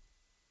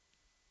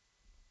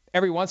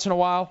 every once in a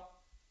while,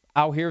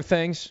 I'll hear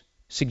things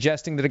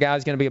suggesting that a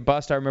guy's going to be a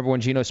bust. I remember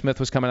when Geno Smith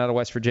was coming out of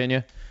West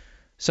Virginia.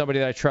 Somebody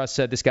that I trust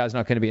said this guy's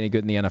not going to be any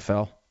good in the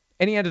NFL.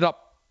 And he ended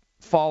up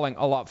falling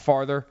a lot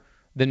farther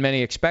than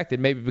many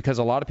expected, maybe because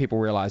a lot of people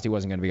realized he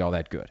wasn't going to be all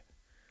that good.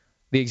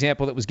 The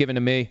example that was given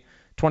to me,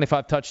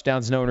 25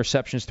 touchdowns, no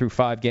interceptions through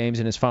 5 games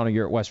in his final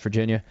year at West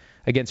Virginia.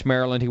 Against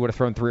Maryland, he would have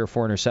thrown 3 or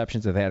 4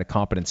 interceptions if they had a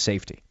competent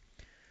safety.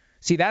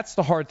 See, that's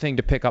the hard thing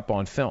to pick up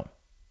on film.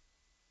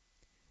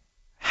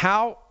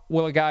 How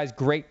will a guy's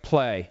great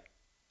play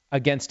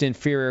against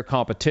inferior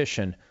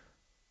competition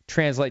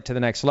translate to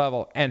the next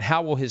level, and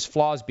how will his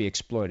flaws be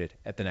exploited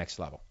at the next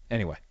level?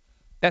 Anyway,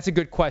 that's a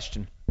good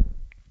question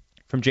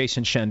from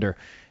Jason Schender.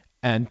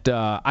 And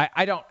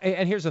I don't.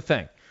 And here's the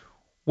thing: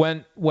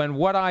 when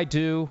what I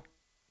do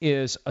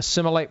is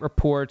assimilate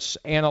reports,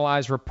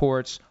 analyze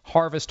reports,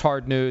 harvest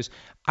hard news,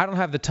 I don't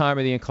have the time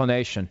or the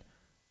inclination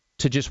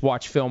to just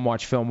watch film,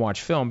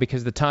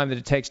 because the time that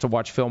it takes to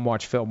watch film,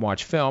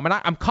 and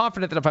I'm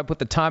confident that if I put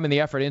the time and the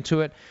effort into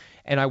it,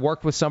 and I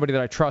worked with somebody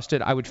that I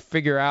trusted, I would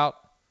figure out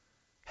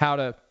how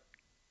to,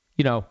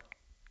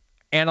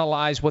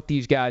 analyze what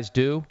these guys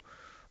do.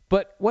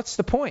 But what's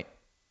the point?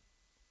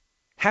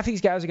 Half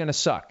these guys are going to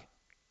suck.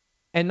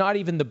 And not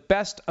even the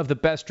best of the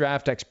best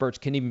draft experts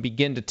can even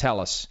begin to tell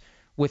us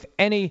with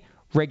any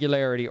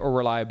regularity or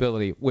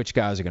reliability which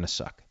guys are going to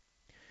suck.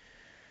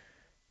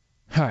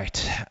 All right.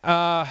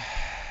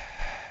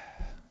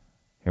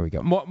 Here we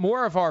go.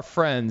 More of our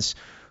friends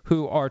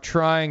who are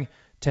trying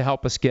to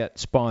help us get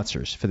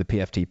sponsors for the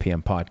PFT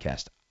PM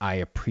podcast. I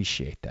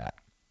appreciate that.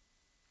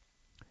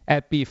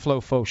 At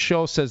BFlofo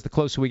Show says the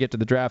closer we get to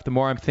the draft, the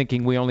more I'm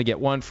thinking we only get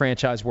one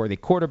franchise-worthy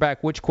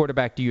quarterback. Which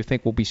quarterback do you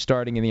think will be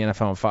starting in the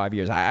NFL in 5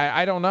 years?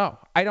 I don't know.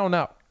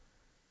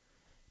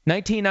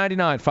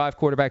 1999, 5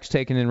 quarterbacks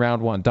taken in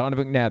round 1.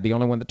 Donovan McNabb, the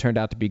only one that turned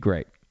out to be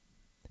great.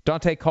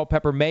 Dante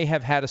Culpepper may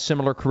have had a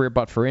similar career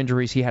but for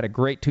injuries. He had a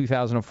great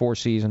 2004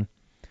 season.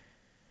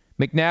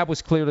 McNabb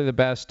was clearly the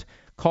best.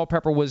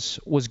 Culpepper was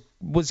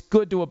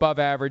good to above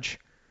average.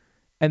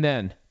 And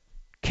then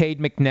Cade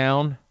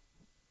McNown,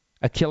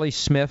 Achilles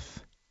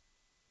Smith,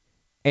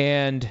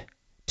 and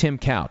Tim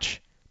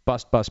Couch.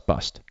 Bust.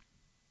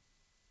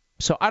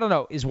 So I don't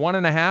know. Is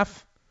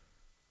 1.5?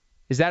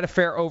 Is that a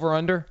fair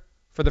over-under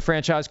for the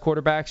franchise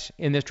quarterbacks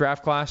in this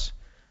draft class?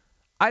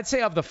 I'd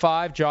say of the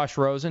 5, Josh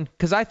Rosen,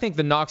 because I think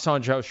the knocks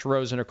on Josh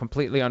Rosen are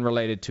completely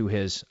unrelated to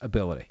his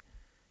ability.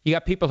 You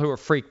got people who are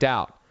freaked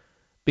out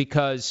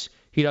because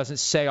he doesn't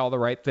say all the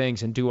right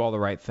things and do all the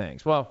right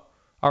things. Well,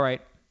 all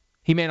right,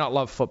 he may not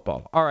love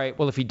football. All right,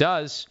 well, if he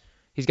does,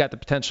 he's got the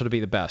potential to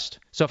be the best.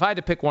 So if I had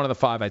to pick one of the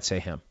 5, I'd say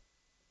him.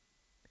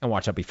 And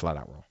watch, I'll be flat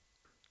out wrong.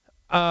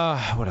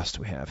 What else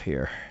do we have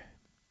here?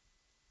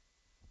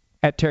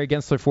 At Terry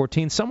Gensler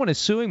 14, someone is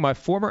suing my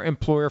former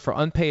employer for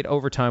unpaid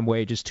overtime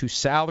wages to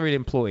salaried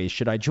employees.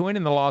 Should I join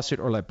in the lawsuit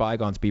or let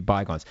bygones be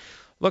bygones?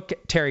 Look,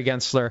 Terry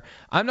Gensler,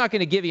 I'm not going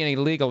to give you any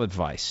legal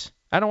advice.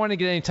 I don't want to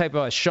get any type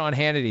of a Sean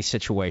Hannity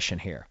situation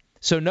here.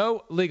 So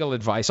no legal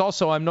advice.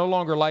 Also, I'm no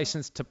longer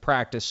licensed to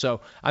practice,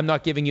 so I'm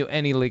not giving you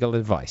any legal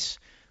advice.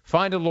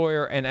 Find a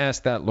lawyer and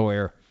ask that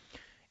lawyer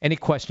any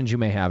questions you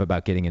may have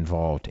about getting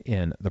involved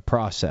in the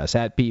process.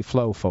 At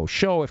BFlofo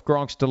Show, if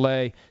Gronk's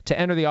delay to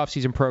enter the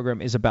offseason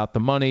program is about the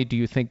money, do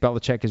you think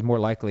Belichick is more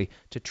likely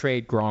to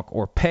trade Gronk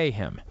or pay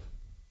him?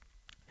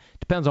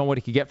 Depends on what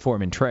he could get for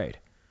him in trade.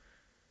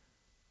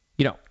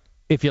 You know,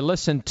 if you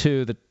listen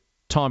to the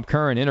Tom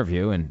Curran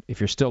interview, and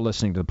if you're still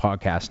listening to the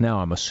podcast now,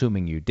 I'm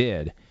assuming you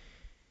did,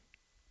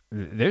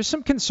 there's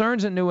some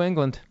concerns in New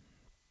England.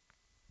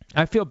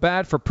 I feel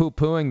bad for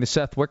poo-pooing the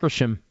Seth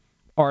Wickersham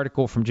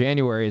article from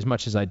January as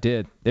much as I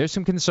did. There's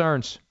some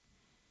concerns.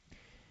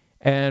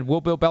 And will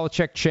Bill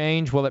Belichick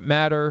change? Will it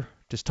matter?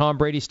 Does Tom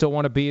Brady still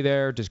want to be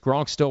there? Does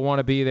Gronk still want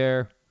to be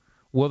there?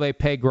 Will they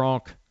pay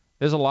Gronk?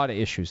 There's a lot of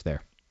issues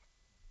there.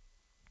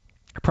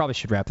 I probably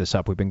should wrap this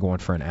up. We've been going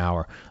for an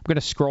hour. I'm going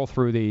to scroll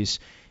through these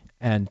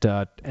and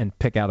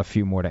pick out a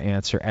few more to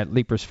answer. At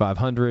Leapers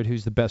 500,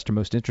 who's the best or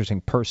most interesting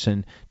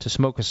person to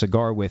smoke a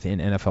cigar with in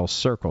NFL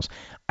circles?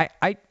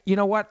 You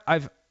know what?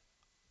 I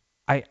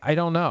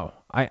don't know.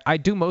 I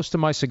do most of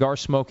my cigar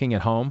smoking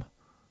at home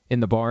in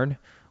the barn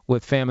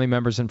with family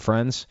members and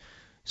friends.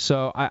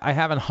 So I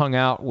haven't hung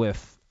out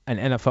with an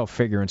NFL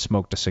figure and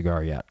smoked a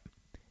cigar yet.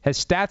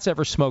 Has Stats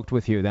ever smoked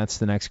with you? That's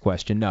the next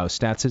question. No,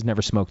 Stats has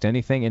never smoked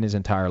anything in his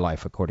entire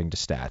life, according to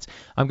Stats.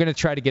 I'm going to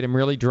try to get him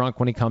really drunk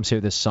when he comes here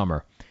this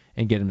summer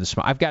and get him to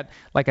smoke. I've got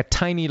like these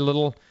tiny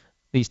little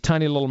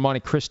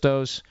Monte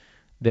Cristos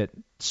that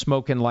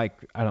smoke in like,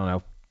 I don't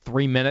know,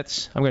 3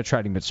 minutes. I'm going to try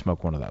to get him to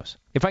smoke one of those.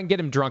 If I can get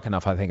him drunk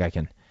enough, I think I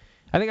can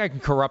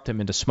corrupt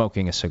him into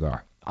smoking a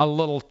cigar. A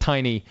little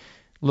tiny,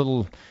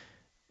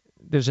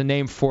 there's a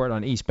name for it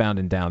on Eastbound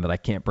and Down that I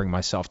can't bring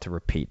myself to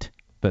repeat.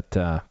 But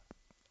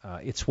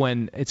it's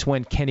when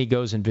Kenny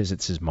goes and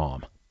visits his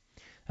mom.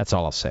 That's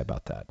all I'll say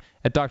about that.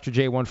 At Dr.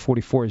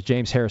 J144, is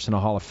James Harrison a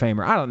Hall of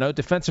Famer? I don't know.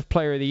 Defensive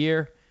Player of the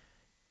Year,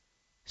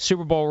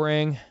 Super Bowl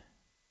ring,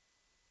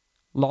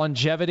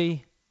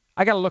 longevity.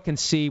 I got to look and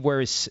see where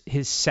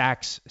his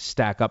sacks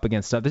stack up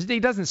against others. He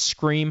doesn't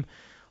scream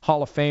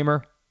Hall of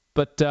Famer,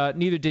 but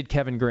neither did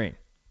Kevin Greene.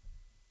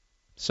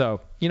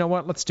 So, you know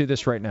what? Let's do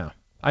this right now.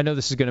 I know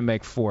this is going to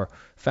make for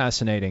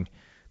fascinating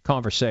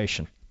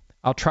conversation.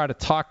 I'll try to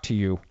talk to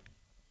you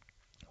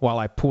while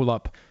I pull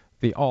up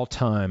the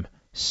all-time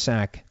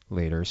sack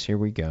leaders. Here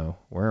we go.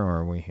 Where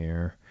are we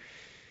here?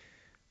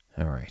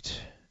 All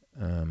right.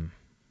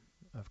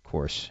 Of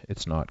course,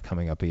 it's not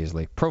coming up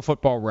easily.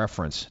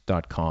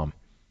 ProFootballReference.com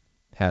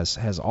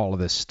has all of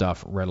this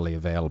stuff readily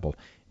available,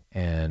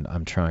 and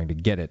I'm trying to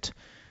get it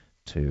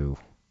to,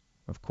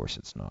 of course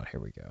it's not. Here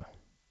we go.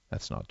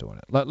 That's not doing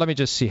it. Let me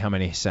just see how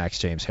many sacks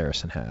James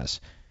Harrison has.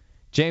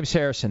 James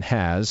Harrison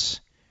has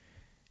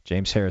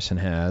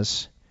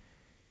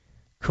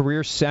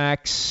career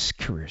sacks.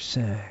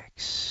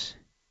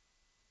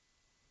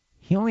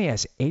 He only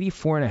has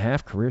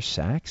 84.5 career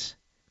sacks?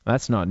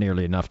 That's not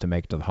nearly enough to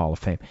make it to the Hall of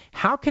Fame.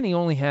 How can he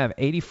only have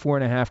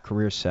 84.5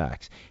 career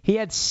sacks? He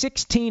had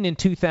 16 in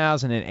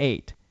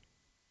 2008.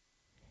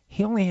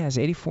 He only has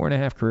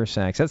 84.5 career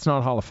sacks. That's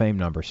not Hall of Fame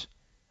numbers.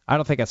 I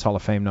don't think that's Hall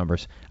of Fame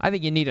numbers. I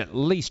think you need at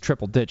least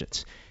triple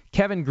digits.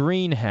 Kevin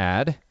Greene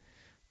had,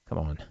 come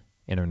on,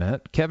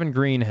 Internet. Kevin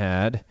Greene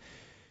had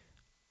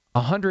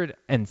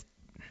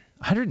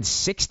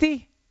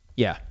 160?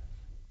 Yeah.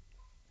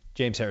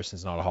 James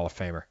Harrison's not a Hall of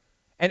Famer.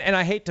 And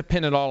I hate to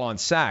pin it all on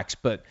sacks,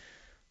 but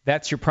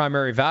that's your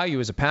primary value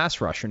as a pass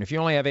rusher. And if you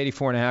only have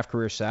 84.5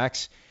 career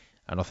sacks,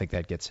 I don't think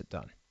that gets it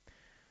done.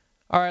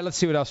 All right, let's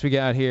see what else we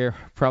got here.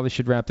 Probably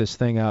should wrap this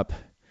thing up.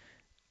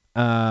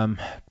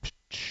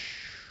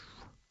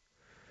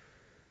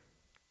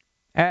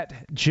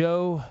 At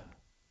Joe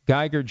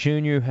Geiger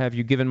Jr., have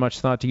you given much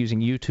thought to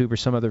using YouTube or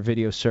some other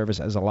video service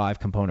as a live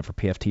component for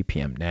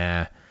PFTPM?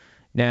 Nah.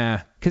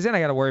 Because then I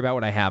got to worry about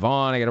what I have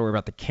on. I got to worry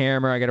about the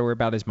camera. I got to worry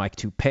about is my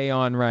toupee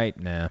on right?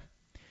 Nah.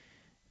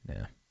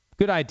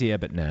 Good idea,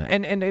 but nah.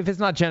 And if it's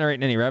not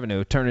generating any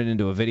revenue, turn it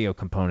into a video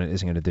component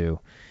isn't going to do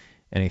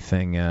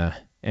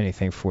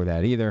anything for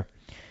that either.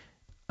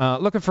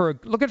 Looking for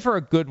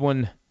a good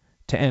one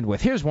to end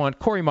with. Here's one.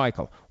 Corey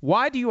Michael.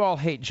 Why do you all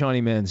hate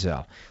Johnny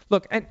Manziel?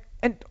 Look, and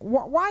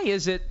why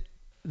is it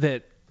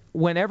that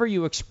whenever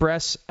you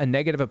express a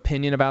negative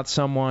opinion about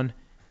someone,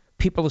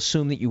 people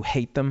assume that you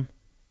hate them?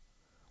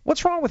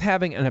 What's wrong with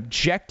having an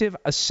objective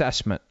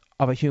assessment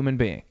of a human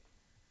being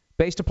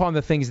based upon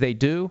the things they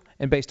do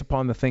and based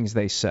upon the things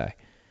they say?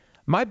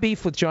 My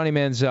beef with Johnny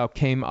Manziel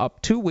came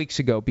up 2 weeks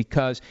ago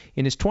because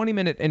in his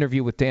 20-minute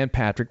interview with Dan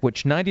Patrick,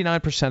 which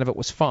 99% of it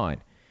was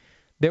fine,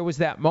 there was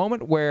that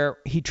moment where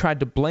he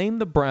tried to blame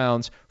the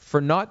Browns for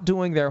not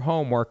doing their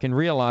homework and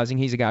realizing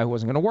he's a guy who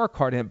wasn't going to work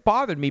hard. And it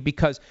bothered me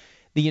because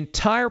the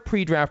entire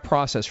pre-draft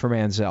process for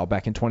Manziel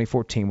back in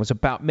 2014 was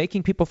about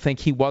making people think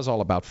he was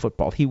all about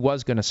football. He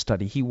was going to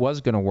study. He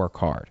was going to work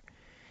hard.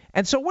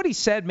 And so what he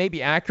said may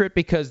be accurate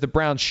because the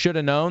Browns should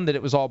have known that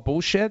it was all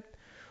bullshit.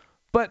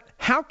 But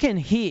how can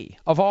he,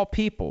 of all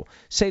people,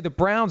 say the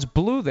Browns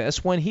blew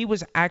this when he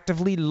was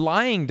actively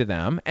lying to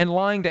them and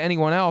lying to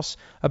anyone else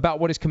about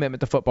what his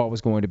commitment to football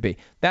was going to be?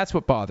 That's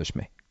what bothers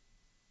me. I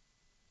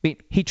mean,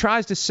 he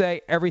tries to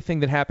say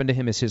everything that happened to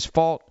him is his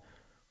fault,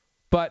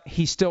 but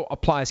he still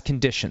applies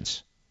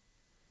conditions.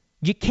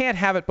 You can't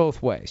have it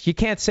both ways. You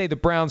can't say the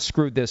Browns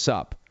screwed this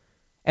up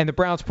and the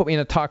Browns put me in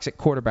a toxic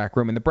quarterback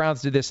room and the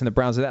Browns did this and the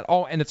Browns did that,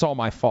 and it's all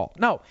my fault.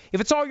 No, if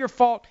it's all your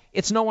fault,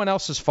 it's no one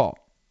else's fault.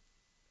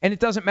 And it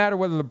doesn't matter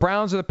whether the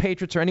Browns or the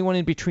Patriots or anyone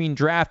in between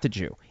drafted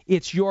you.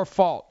 It's your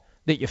fault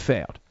that you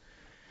failed.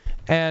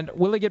 And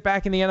will he get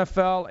back in the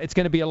NFL? It's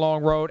going to be a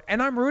long road.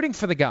 And I'm rooting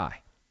for the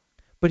guy.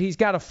 But he's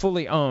got to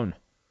fully own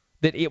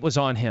that it was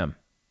on him.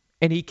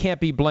 And he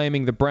can't be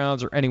blaming the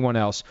Browns or anyone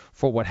else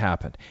for what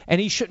happened. And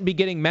he shouldn't be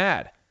getting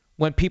mad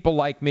when people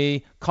like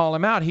me call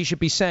him out. He should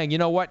be saying, you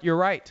know what? You're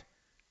right.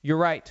 You're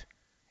right.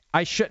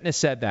 I shouldn't have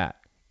said that.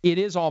 It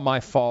is all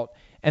my fault.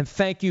 And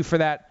thank you for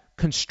that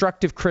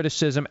constructive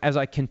criticism as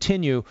I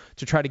continue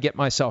to try to get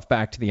myself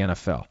back to the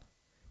NFL.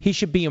 He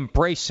should be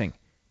embracing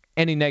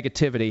any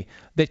negativity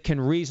that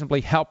can reasonably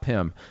help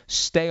him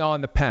stay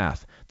on the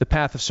path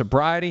of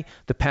sobriety,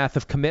 the path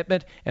of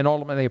commitment, and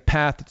ultimately a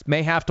path that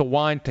may have to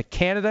wind to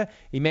Canada.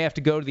 He may have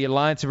to go to the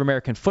Alliance of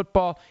American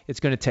Football. It's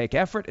going to take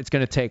effort. It's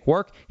going to take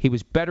work. He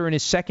was better in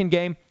his second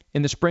game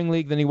in the spring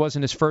league than he was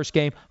in his first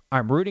game.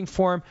 I'm rooting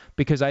for him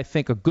because I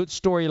think a good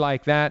story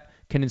like that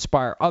can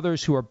inspire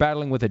others who are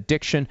battling with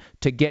addiction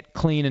to get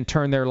clean and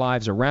turn their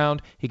lives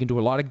around. He can do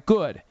a lot of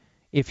good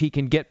if he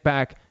can get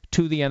back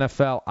to the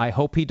NFL. I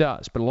hope he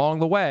does. But along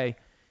the way,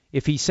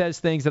 if he says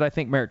things that I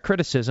think merit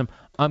criticism,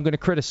 I'm going to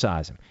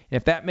criticize him. And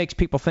if that makes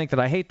people think that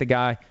I hate the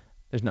guy,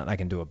 there's nothing I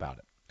can do about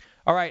it.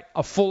 All right,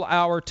 a full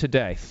hour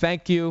today.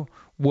 Thank you.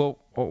 We'll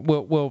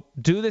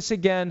do this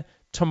again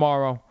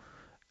tomorrow.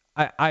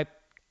 I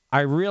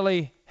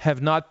really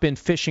have not been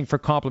fishing for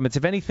compliments.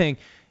 If anything,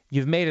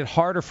 you've made it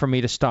harder for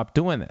me to stop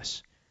doing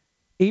this.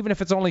 Even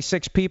if it's only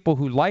 6 people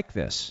who like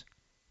this.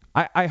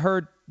 I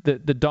heard the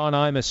Don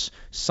Imus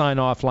sign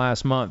off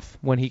last month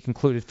when he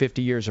concluded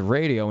 50 years of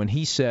radio, and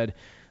he said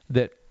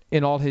that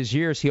in all his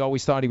years, he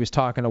always thought he was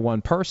talking to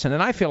one person,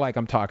 and I feel like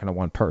I'm talking to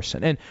one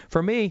person. And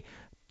for me,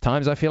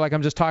 times I feel like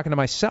I'm just talking to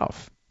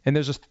myself. And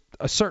there's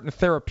a certain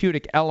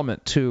therapeutic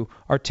element to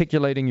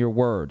articulating your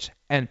words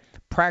and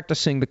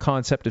practicing the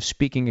concept of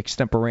speaking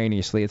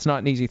extemporaneously. It's not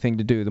an easy thing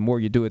to do. The more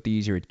you do it, the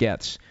easier it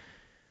gets.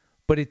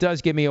 But it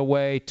does give me a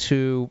way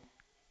to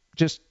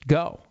just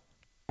go.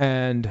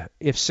 And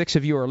if 6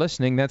 of you are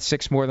listening, that's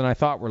 6 more than I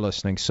thought were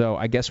listening. So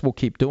I guess we'll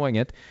keep doing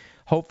it.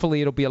 Hopefully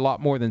it'll be a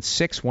lot more than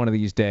 6 one of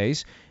these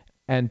days.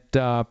 And,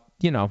 I'll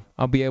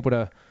be able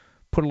to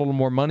put a little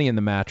more money in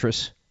the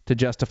mattress to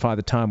justify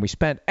the time we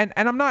spent. And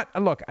I'm not,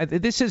 look,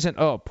 this isn't,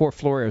 poor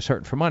Florio's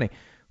hurting for money.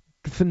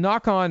 The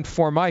knock on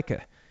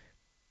Formica,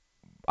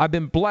 I've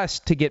been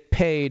blessed to get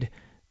paid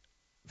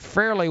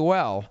fairly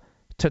well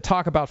to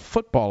talk about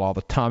football all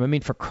the time. I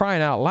mean, for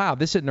crying out loud,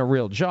 this isn't a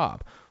real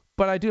job.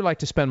 But I do like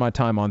to spend my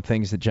time on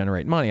things that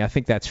generate money. I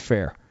think that's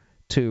fair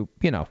to,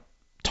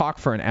 talk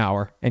for an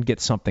hour and get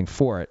something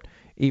for it,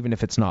 even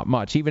if it's not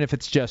much, even if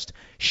it's just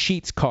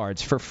Sheets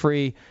cards for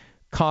free,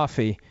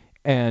 coffee,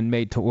 and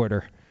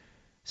made-to-order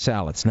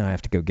salads. Now I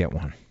have to go get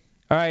one.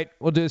 All right,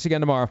 we'll do this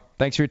again tomorrow.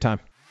 Thanks for your time.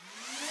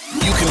 You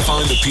can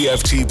find the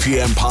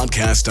PFTPM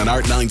podcast on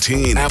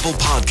Art19, Apple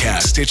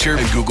Podcasts, Stitcher,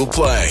 and Google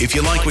Play. If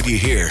you like what you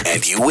hear,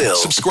 and you will,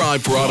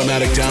 subscribe for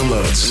automatic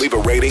downloads. Leave a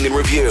rating and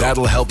review.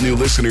 That'll help new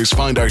listeners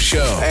find our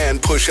show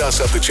and push us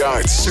up the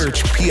charts.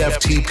 Search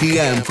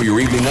PFTPM for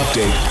your evening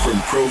update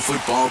from Pro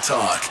Football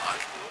Talk.